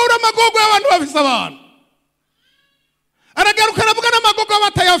 Aradondagura amagogo y'abantu bafise abana, aragaruka aravuga n'amagogo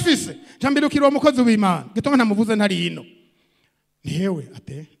batayafise. Jambirukira uwo mukozi w'Imana gituma ntamuvuze ntari ino. Nihewe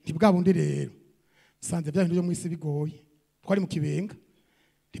ate ntibwabundi rero sanze bya bintu byo mwisi bigoye twari mu Kibenga.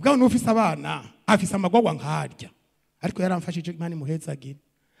 Ntibwabone ufise abana afise amagogo nkarya ariko yaramfashije Imana imuhezagire.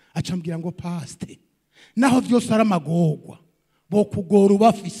 Acambwira ngo paste naho byose ari amagogwa bo kugora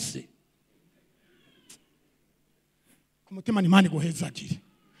ubafise ku mutima Imana iguhezagire.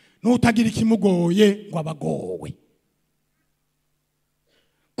 N'utagira ikimugoye ngo abagowe.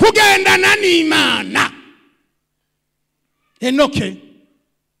 Kugendana n'Imana. Henoke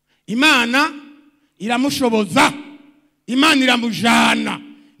Imana iramushoboza, Imana iramujana,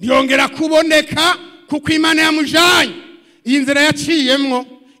 ntiyongera kuboneka kuko Imana yamujanye. Iyi nzira yaciyemwo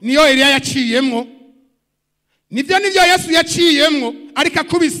niyo Eliya yaciyemwo, nivyo Yesu yaciyemwo, ariko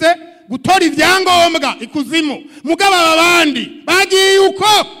akubise gutora ivyangombwa ikuzimu. Mugabo abandi bagiye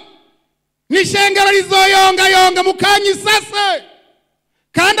uko nishengero rizoyonga mukanyisase.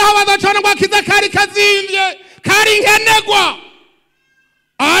 Kandi aho bazocana ngo akiza kari kazimvye kari nkenegwa.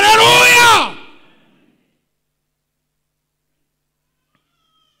 Haleluya.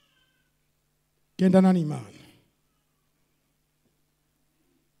 Gendana n'Imana.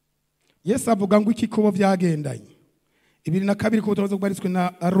 Yesu avuga ngo iki kubo byagendanye 22 ku butozo bwariswe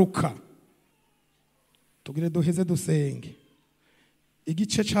na Luka. Tugire duheze dusenge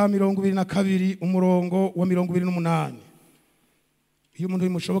igice ca 22 umurongo wa 28. Iyo umuntu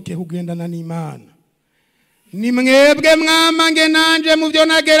bimushoboke kugendana n'Imana. Ni mwebwe mwamange nanje mu byo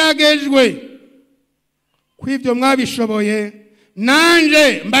nageragejwe kw'ivyo mwabishoboye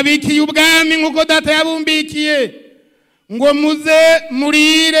nanje mbabikiye ubwami nkuko data yabumbikiye ngo muze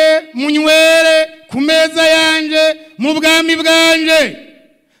murire munywere ku meza yanje mu bwami bwanje,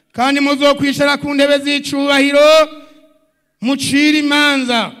 kandi muzokwishara ku ntebe z'icubahiro mucira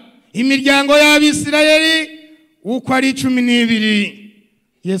imanza imiryango y'Abisirayeli uko ari 12.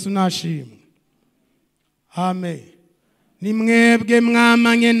 Yesu nashimwe. Amen. Ni mwebwe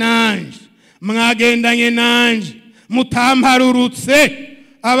mwamanye nanje mwagendanye nanje mutamparurutse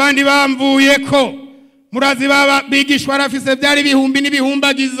abandi bamvuye ko. Murazi baba bigishwa rafise byari bihumbi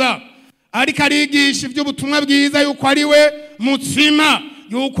n'ibihumbagiza, ariko arigisha iby'ubutumwa bwiza yuko ari we mutsima,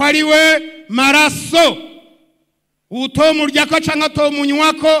 yuko ari we maraso utomurya ko canke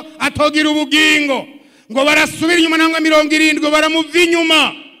atomunywako atogira ubugingo. Ngo barasubira inyuma nangwa 70 baramuva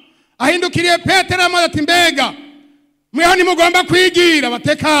inyuma. Ahindukiriye Petero amaze ati mbega mweho nimugomba kwigira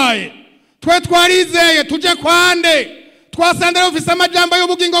batekaye twe twarizeye tuje kwande twasandara ufise amajambo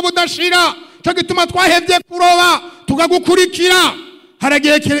y'ubugingo budashira cyo gituma twahevye kuroba tugagukurikira.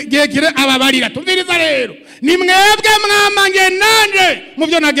 Haragiye gere ababarira tumviriza rero ni mwebwe mwamange nanje mu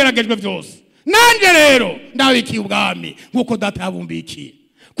byo nageragejwe byose. Nanje rero ndabikiye ubwami nkuko data yabumbikiye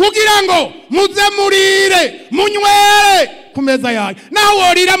kugira ngo muze murire munywere ku meza yawe naho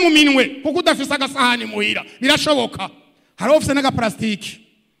worira mu minwe kuko udafise agasahani muhira birashoboka hari ofise n'agaplastiki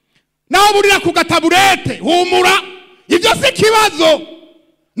naho burira ku gataburete humura ibyo si kibazo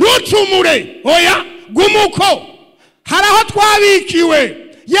ntucumure oya gumuko haraho twabikiwe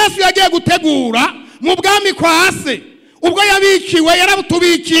Yesu yagiye gutegura mu bwami kwa se ubwo yabikiwe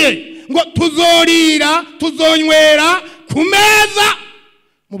yarabutubikiye ngo tuzorira tuzonywera ku meza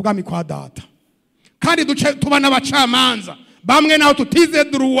mu bwami kwa data kandi duce tuba n'abacamanza bamwe naho tutize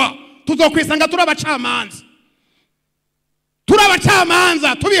duruwa tuzokwisanga turabacamanza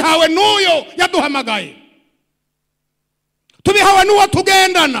tubihawe n'uyo yaduhamagaye tubihawe n'uwo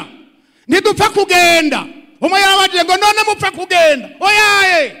tugendana ntidupfa kugenda umwe yarabaje ngo none mupfa kugenda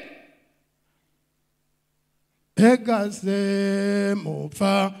oyaye Egase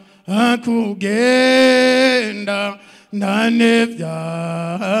mupfa kugenda nane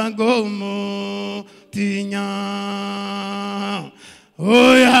vyago mutinya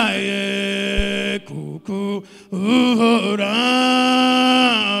oyaye kuku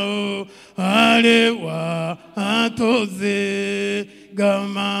uhorao alewa atoze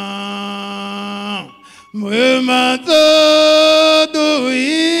gama mwema todo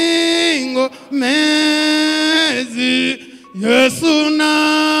ingo mezi Yesu na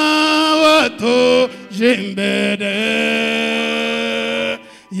wato jimbere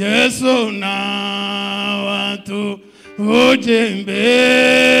Yesu na wato jimbere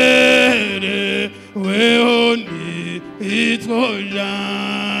weho ni Tuja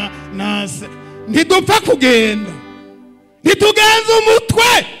nase ntidupfa kugenda ntitugenza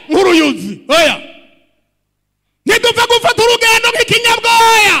umutwe nk'uruyuzi oya ntidupfa gufata urugendo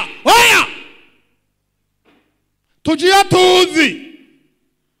nk'ikinyabwoya oya tujiye tuzi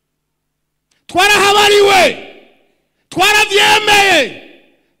twarahabariwe twaravyemeye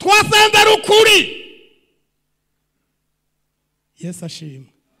twasenze rukuri Yesu ashimwe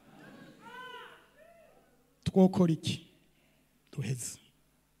twokora iki duheze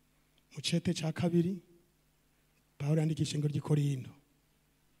mu cete ca kabiri Pawulo yandikisha ngo ry'Ikorinto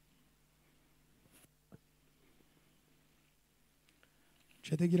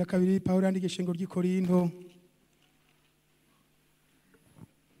cete gira kabiri Pawulo yandikisha ngo ry'Ikorinto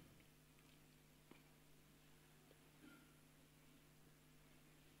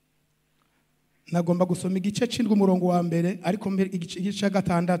nagomba gusoma igice c'indwi umurongo wa mbere ariko igice ca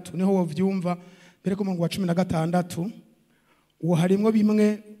gatandatu niho wovyumva mbere ko umurongo wa 16 uwo harimwo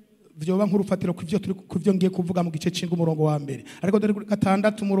bimwe vyoba nk'urufatiro kuvyo ngiye kuvuga mu gice c'indwi umurongo wa mbere ariko dore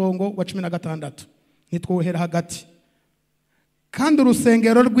gatandatu umurongo wa 16 nitwohera hagati kandi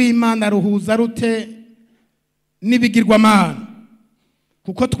urusengero rw'Imana ruhuza rute n'ibigirwamana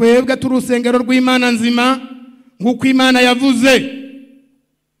kuko twebwe turusengero rw'Imana nzima nk'uko Imana yavuze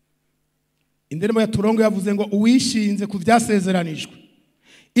Indirimbo ya Turongo yavuze ngo uwishinze ku byasezeranijwe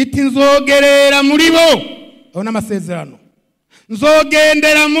iti nzogerera muri bo aho n'amasezerano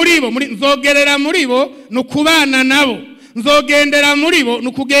nzogendera muri bo nzogerera muri bo no kubana nabo nzogendera muri bo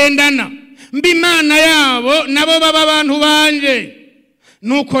no kugendana mbimana yabo nabo baba abantu banje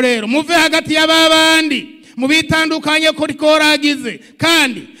nuko rero muve hagati y'ababandi mubitandukanye ko rikoragize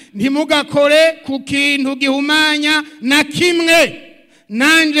kandi ntimugakore ku kintu gihumanya na kimwe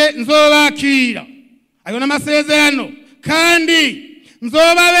nanje nzobakira ayo n'amasezerano kandi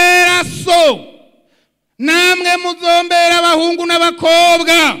nzobabera so namwe muzombera abahungu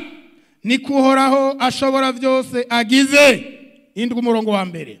n'abakobwa nikuhoraho ashobora byose agize indwi umurongo wa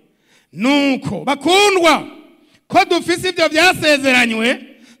mbere nuko bakundwa ko dufise ibyo byasezeranywe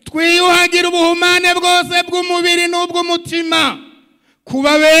twiyuhagira ubuhumane bwose bw'umubiri n'ubw'umutima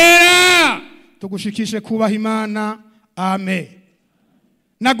kubabera tugushikishe kubaha Imana amen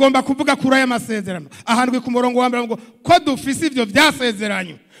nagomba kuvuga kuri aya masezerano ahandwe ku murongo wa mbere ngo ko dufise ivyo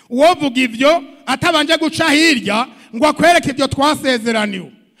byasezeranywe uwovuga ivyo atabanje guca hirya ngo akwereke ivyo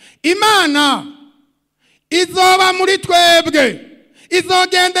twasezeraniwe Imana izoba muri twebwe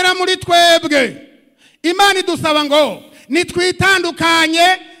izogendera muri twebwe Imana idusaba ngo nitwitandukanye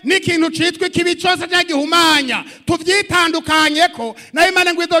n'ikintu citwa ikibi cyose cyagihumanya tuvyitandukanye ko na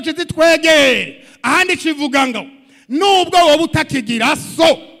Imana ngo izoce zitwegere ahandi kivuga ngo nubwo wowe utakigira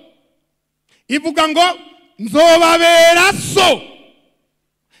so ivuga ngo nzobabera so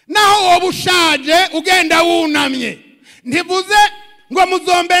naho wowe ushaje ugenda wunamye ntivuze ngo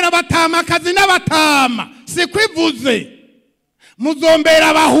muzombera abatamakazi n'abatama si kwivuze muzombera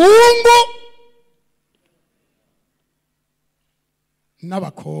abahungu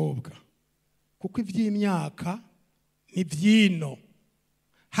n'abakobwa kuko ivy'imyaka ni vyino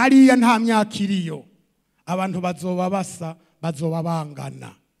hariya nta myaka iriyo abantu bazoba basa bazoba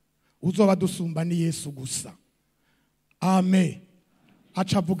bangana uzoba dusumba ni Yesu gusa amen.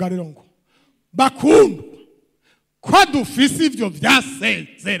 Aca avuga rero ngo bakundwa ko dufise ivyo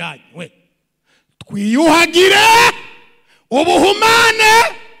vyasezeranywe twiyuhagire ubuhumane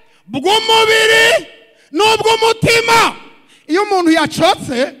bw'umubiri n'ubw'umutima. Iyo umuntu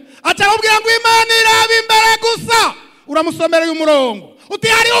yacotse atakubwira ngo Imana iraba imbere gusa, uramusomera uyu murongo uti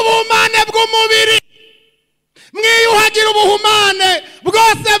hari ubuhumane bw'umubiri, mwiyuhagire ubuhumane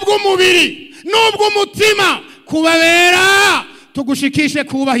bwose bw'umubiri n'ubw'umutima kubabera tugushikishe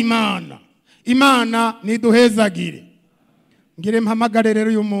kubaha Imana. Imana niduhezagire. Ngire mpamagare rero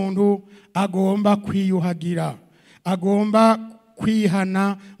uyu muntu agomba kwiyuhagira, agomba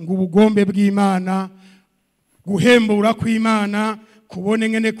kwihana ngo ubugombe bw'Imana, guhembura kw'Imana kubone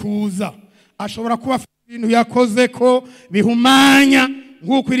ngene kuza. Ashobora kuba ibintu yakoze ko bihumanya,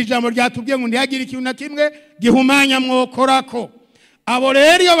 nk'uko iri jambo ryatubwiye ngo ntihagire ikintu na kimwe gihumanya mwokorako. Abo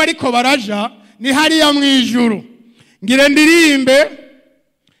rero iyo bariko baraja ni hariya mw'ijuru. Ngire ndirimbe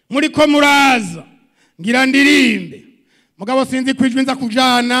muriko muraza, ngira ndirimbe mugabo sinzi kwijwi nza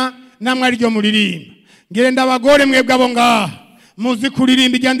kujana namwe ari ryo muririmba. Ngire ndabagore mwebwe abo ngaha muzi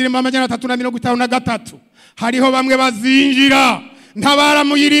kuririmba ijya ndirimbo 353. Hariho bamwe bazinjira ntabara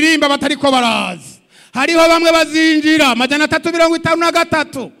muyiririmba batariko baraza. Hariho bamwe bazinjira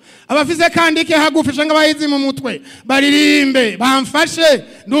 353. Abafise kandike hagufisha nga bayizi mu mutwe baririmbe bamfashe.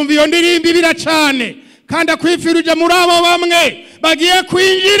 Ndumva iyo ndirimbo ibira cyane kandi akwifiruje muri abo bamwe bagiye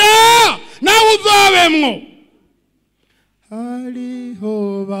kwinjira nawe uzabemwo.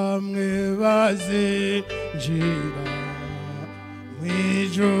 Hariho bamwe bazinjira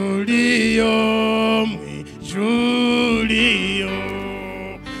mwijuriyo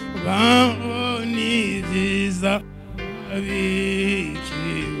baboni vyiza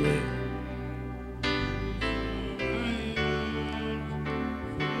abikiwe.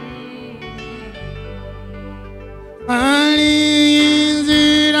 Ari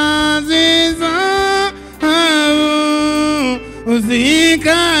inzira ziza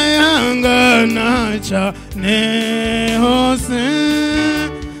uzikayangana cane hose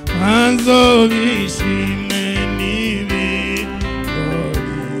azobishime n'ibigori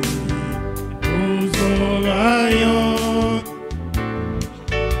uzobayo.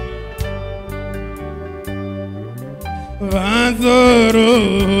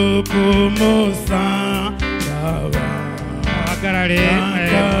 Bazoruhuka umusaraba hagarare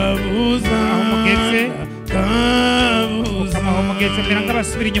aho mugeze mbere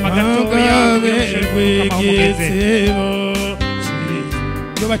nk'abasubira inyuma gato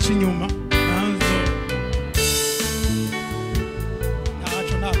yo baca inyuma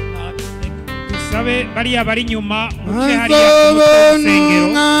dusabe bariya bari inyuma muce hariya ku rusengero.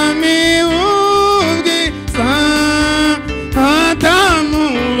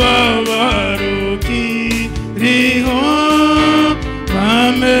 Riho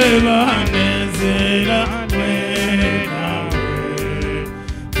mame banezera nawe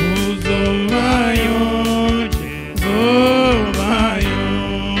uzobayo zobayo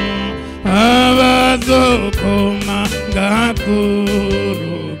abazokoma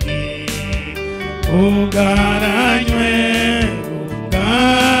ngakurugi ugaranywe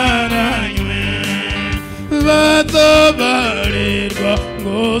bazobarirwa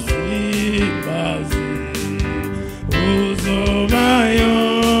ngo simbazi uzobayo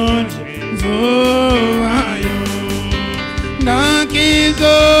zobayo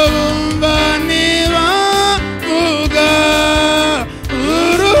nakizomba nibavuga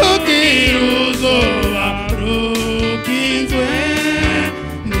urukiru uzoba rukinzwe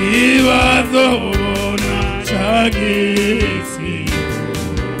ntibazobona cagisiyo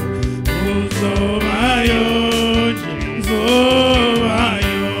uzobayo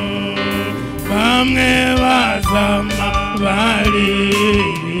zobayo bamwe bazama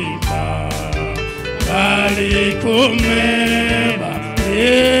baririmba bari kumwe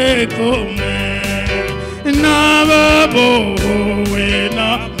n'ababohowe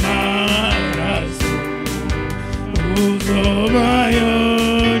n'amaraso uzobayo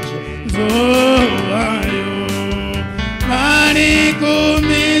zobayo bari ku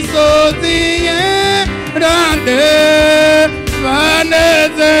misozi yerande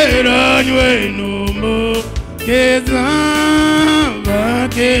banezeranywe n'umukeza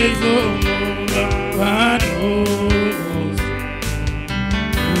bakezomba barose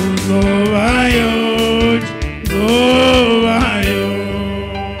uzobayo zobayo.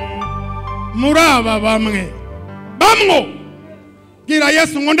 Muri aba bamwe bamwo gira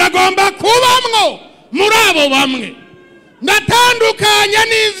Yesu ngo ndagomba kubamwo. Muri abo bamwe ndatandukanye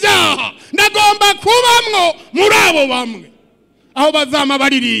n'ivyaha ndagomba kubamwo. Muri abo bamwe aho bazama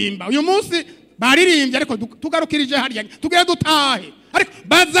baririmba uyu munsi baririmbye ariko tugarukirije hariya tugire dutahe ariko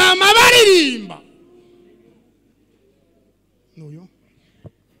bazama baririmba nuyo.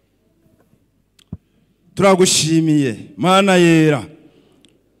 Turagushimiye Mana yera,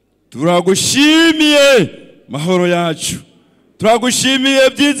 turagushimiye mahoro yacu, turagushimiye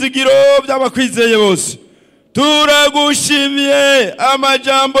byizigiro by'abakwizeye bose, turagushimiye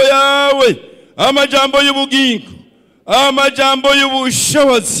amajambo yawe, amajambo y'ubugingo, amajambo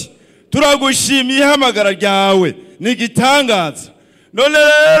y'ubushobozi, turagushimiye ihamagara ryawe n'igitangaza. None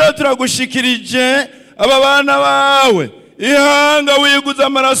rero turagushikirije aba bana bawe ihanga wiguza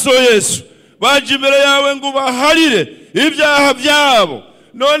amaraso Yesu, baje imbere yawe ngo ubaharire ibyaha byabo.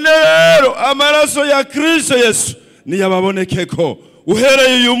 None rero amaraso ya Kristo Yesu niyababonekeko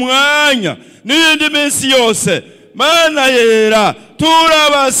uhereye uyu mwanya n'iyindi minsi yose. Mana yera,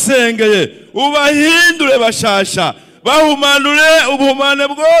 turabasengeye ubahindure bashasha, bahumanure ubuhumane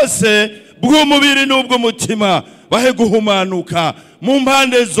bwose bw'umubiri n'ubw'umutima, bahe guhumanuka mu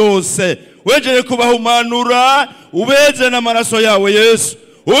mpande zose. Wejeye kubahumanura ubeze n'amaraso yawe Yesu,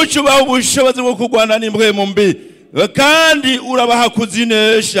 ucubaho ubushobozi bwo kurwana n'impwemu mbi, kandi urabaha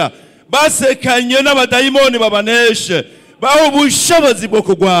kuzinesha, basekanye n'abadayimoni babaneshe, baho ubushobozi bwo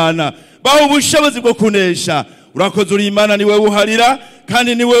kurwana, baho ubushobozi bwo kunesha. Urakoze, uri Imana, ni wewe uharira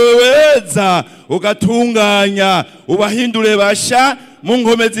kandi ni wewe weza ugatunganya. Ubahindure basha mu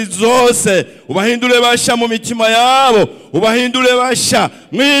nkomezi zose, ubahindure basha mu mitima yabo, ubahindure basha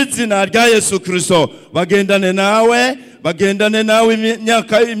mu izina rya Yesu Kristo. Bagendane nawe, bagendane nawe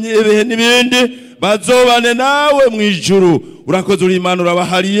imyaka ibihe n'ibindi, bazobane nawe mu ijuru. Urakoze, uri Imana,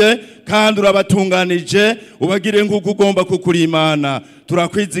 urabahariye kandi urabatunganije, ubagire nk'uko ugomba kuko uri Imana.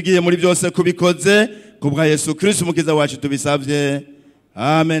 Turakwizigiye muri byose kubikoze kubwa Yesu Kristo umukiza wacu tubisavye,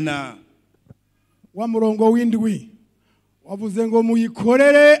 amena. Wa murongo w'indwi wavuze ngo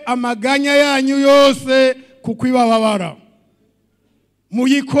muyikorere amaganya yanyu yose kuko ibababara.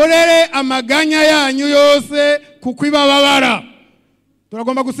 Muyikorere amaganya yanyu yose kuko ibababara.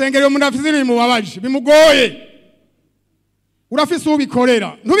 Turagomba gusengera umuntu afite ibintu bimubabaje bimugoye, urafise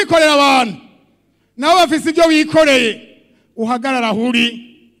ubikorera, ntubikorera abantu nabo bafise ibyo wikoreye. Uhagarara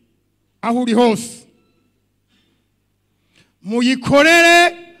aho uri hose.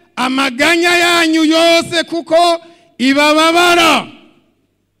 Muyikorere amaganya yanyu yose kuko ibababara.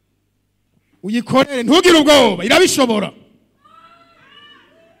 Uyikorere, ntugire ubwoba, irabishobora.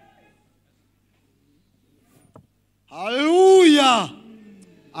 Haleluya,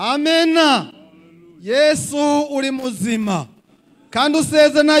 amena. Yesu uri muzima kandi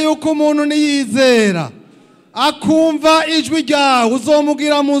usezerana yuko umuntu niyizera akumva ijwi ryawe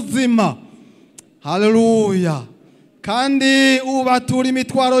uzomugira muzima. Haleluya. Kandi ubatura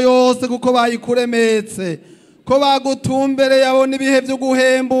imitwaro yose kuko bayikuremetse, ko bagutumbereye abona ibihe byo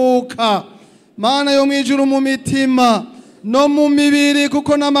guhembuka. Mana yo mwijuru, mu mitima no mu mibiri,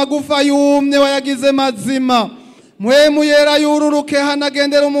 kuko n'amagufa yumye wayagize mazima. Mpwemu yera yururuke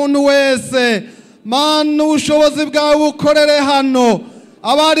hanagendera umuntu wese. Mana, ubushobozi bwawe bukorere hano,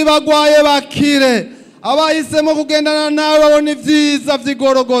 abari bagwaye bakire, abahisemo kugendana nawe babona ibyiza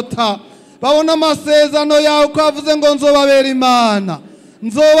vy'igorogota, babona amasezerano yawe ko wavuze ngo nzobabera Imana,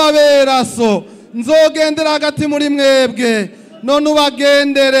 nzobabera so, nzogendera hagati muri mwebwe. None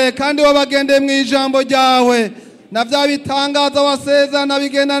ubagendere kandi wabagendeye mu ijambo ryawe, na vya bitangaza wasezerana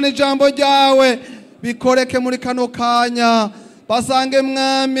bigendana ijambo ryawe bikoreke muri kano kanya. Basange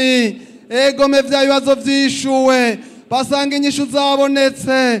Mwami egome vya bibazo vyishuwe, basange inyishu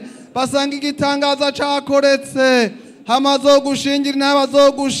zabonetse, basange igitangaza cakoretse. Hamazogushingira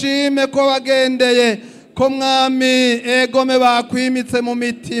n'abazogushime ko bagendeye, ko Mwami egome bakwimitse mu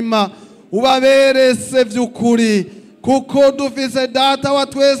mitima. Ubaberese vy'ukuri, kuko dufise data wa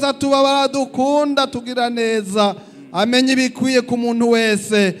twese atubabara, dukunda, tugira neza, amenye ibikwiye ku muntu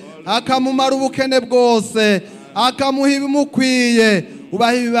wese, akamumara ubukene bwose, akamuha ibimukwiye.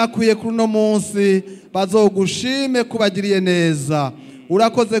 Ubaha ibibakwiye kuri uno munsi, bazogushime kubagiriye neza.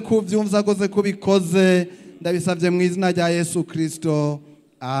 Urakoze kuvyumva, akoze kubikoze, ndabisavye mu izina rya Yesu Kristo,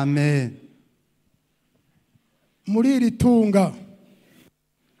 amen. Muri iri tunga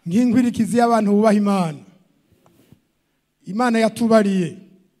nk'inkwirikizi y'abantu bubaha Imana, Imana yatubariye,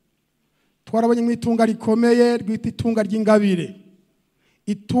 twarabonye mu itunga rikomeye rwita itunga ry'ingabire,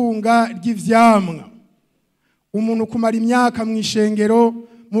 itunga ry'ivyamwa. Umuntu kumara imyaka mu ishengero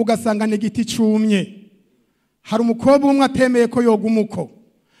mugasangana igiti cumye. Hari umukobwa umwe atemeye ko yoga umuko,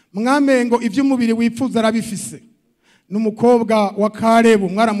 mwamengo ivy'umubiri wipfuza arabifise. N'umukobwa wa Karebu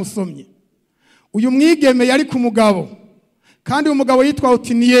mwaramusomye. Uyu mwigeme yari ku mugabo, kandi umugabo yitwa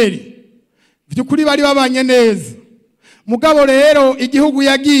Otiniyeli, vy'ukuri bari babanye neza. Mugabo rero igihugu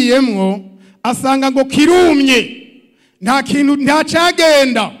yagiyemwo asanga ngo kirumye nta kintu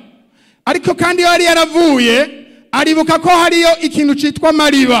ntacagenda ariko kandi yari yaravuye aribuka ko hariyo ikintu citwa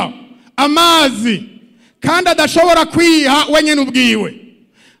amariba amazi kandi adashobora kwiha wenyene ubwiwe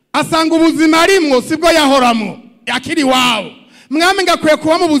asanga ubuzima arimwo sibwo yahoramo akiri wabo mwami ngakwiye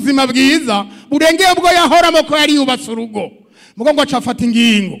kuba mu buzima bwiza burengeye ubwo yahoramo ko yari yubatse urugo mugo ngo acafata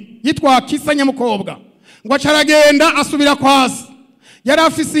ingingo yitwa Kisanya mukobwa ngo acaragenda asubira kwasi yari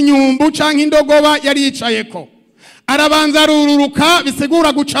afise inyumbu canke indogoba yari yicayeko arabanza rururuka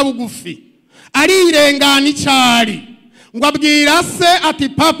bisigura guca bugufi arirengana icari ngo abwira se ati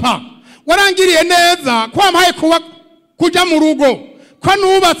papa warangiriye neza ko wampaye kuja mu rugo ko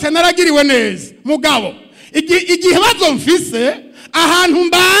nubatse naragiriwe neza mugabo igihe bazo mfise ahantu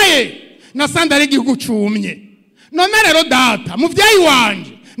mbaye nasanda ari igihugu cumye none rero data muvyayi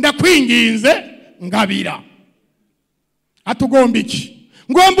wanje ndakwinginze ngabira atugomba iki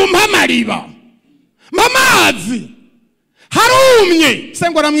ngomba umpamariba mamazi harumye se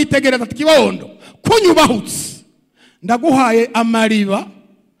ngo aramwitegereza ati kibondo kunyubahutse ndaguhaye amariba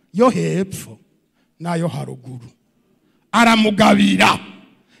yo hepfo nayo haruguru aramugabira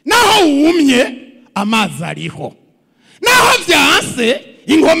naho wumye amazi ariho naho vyase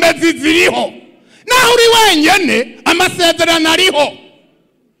inkombe ziriho naho uri wenyene amasezerano ariho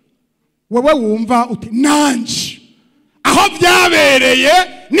wewe wumva uti nanje aho vyabereye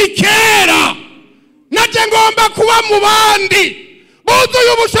ni kera naje ngomba kuba mu bandi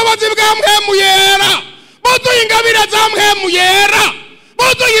buzuye ubushobozi bwa mpwemu yera buzuye ingabire za mpwemu yera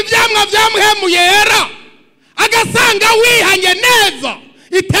buzuye ivyamwa vya mpwemu yera agasanga wihanye neza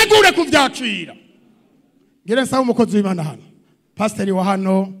itegure kuvyakira ngire nsaba umukozi w'Imana hano pasiteri wa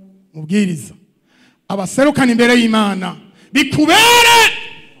hano mubwiriza abaserukana imbere y'Imana bikubere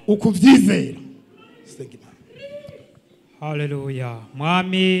ukuvyizera. Haleluya.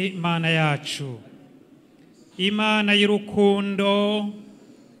 Mwami Imana yacu, Imana y'urukundo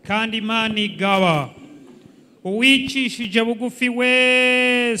kandi Imana igaba, uwicishije bugufi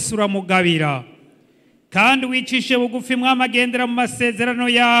wese uramugabira, kandi uwicishije bugufi mwamagendera mu masezerano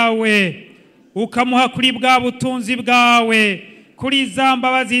yawe ukamuha kuri bwa butunzi bwawe, kuri za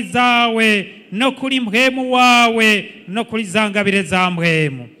mbabazi zawe no kuri mpwemu wawe no kuri za ngabire za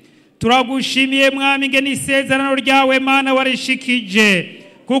mpwemu. Turagushimiye mwami ngene isezerano ryawe Mana warishikije,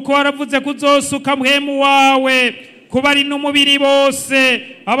 kuko waravuze kuzosuka mpwemu wawe kubari n'umubiri bose,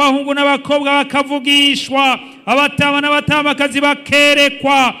 abahungu n'abakobwa bakavugishwa, abatama n'abatamakazi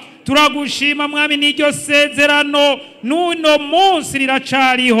bakerekwa. Turagushima mwami n'iryo sezerano nuno munsi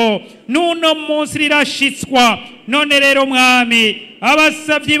riracariho, nuno munsi rirashitswa. None rero mwami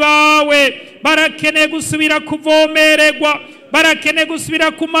abasavyi bawe barakeneye gusubira kuvomererwa, barakeneye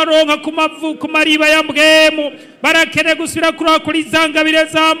gusubira kumaronka kumariba ya mpwemu, barakeneye gusubira kuri za ngabire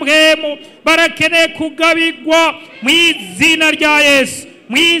za mpwemu, barakeneye kugabirwa mu izina rya Yesu,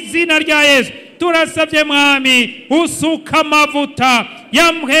 mu izina rya Yesu. Turasavye mwami usuka amavuta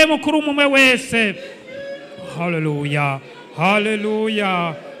ya mpwemu kuri umwe wese. Haleluya,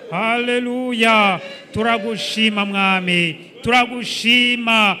 haleluya, haleluya. Turagushima mwami,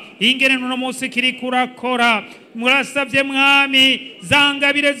 turagushima ingene nuno munsi kiri kurakora. Murasavye mwami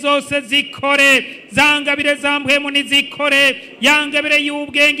zangabire zose zikore, zangabire za mpwemu nizikore, yangabire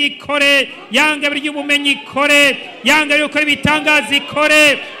y'ubwenge ikore, yangabire y'ubumenyi ikore, yangabire ukora ibitangaza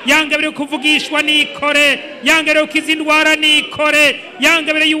ikore, yangabire kuvugishwa nikore, yangabire ukizindwara nikore,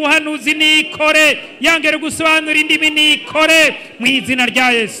 yangabire y'ubuhanuzi nikore, yangabire gusobanura indimi nikore. Mu izina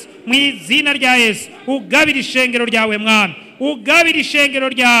rya Yesu, mu izina rya Yesu ugabire ishengero ryawe mwami, ugabire ishengero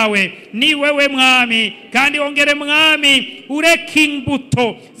ryawe. Ni wewe mwami, kandi ongere mwami ureke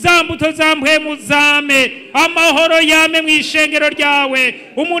imbuto za mpwemu zame, amahoro yame mu ishengero ryawe,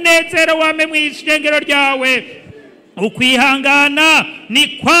 umunezero wame mu ishengero ryawe, ukwihangana ni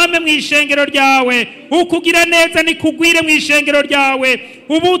kwame mu ishengero ryawe, ukugira neza ni kugwire mu ishengero ryawe,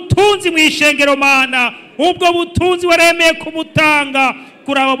 ubutunzi mu ishengero Mana, ubwo butunzi waremeye kubutanga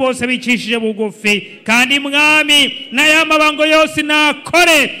kuri abo bose bicishije bugufi. Kandi mwami n'aya mabango yose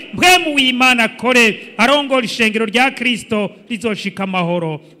nakore, mpwemu w'Imana akore, arongora ishengero rya Kristo rizoshika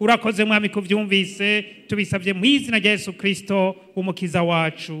amahoro. Urakoze mwami kuvyumvise, tubisavye mu izina rya Yesu Kristo umukiza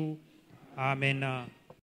wacu. Amen.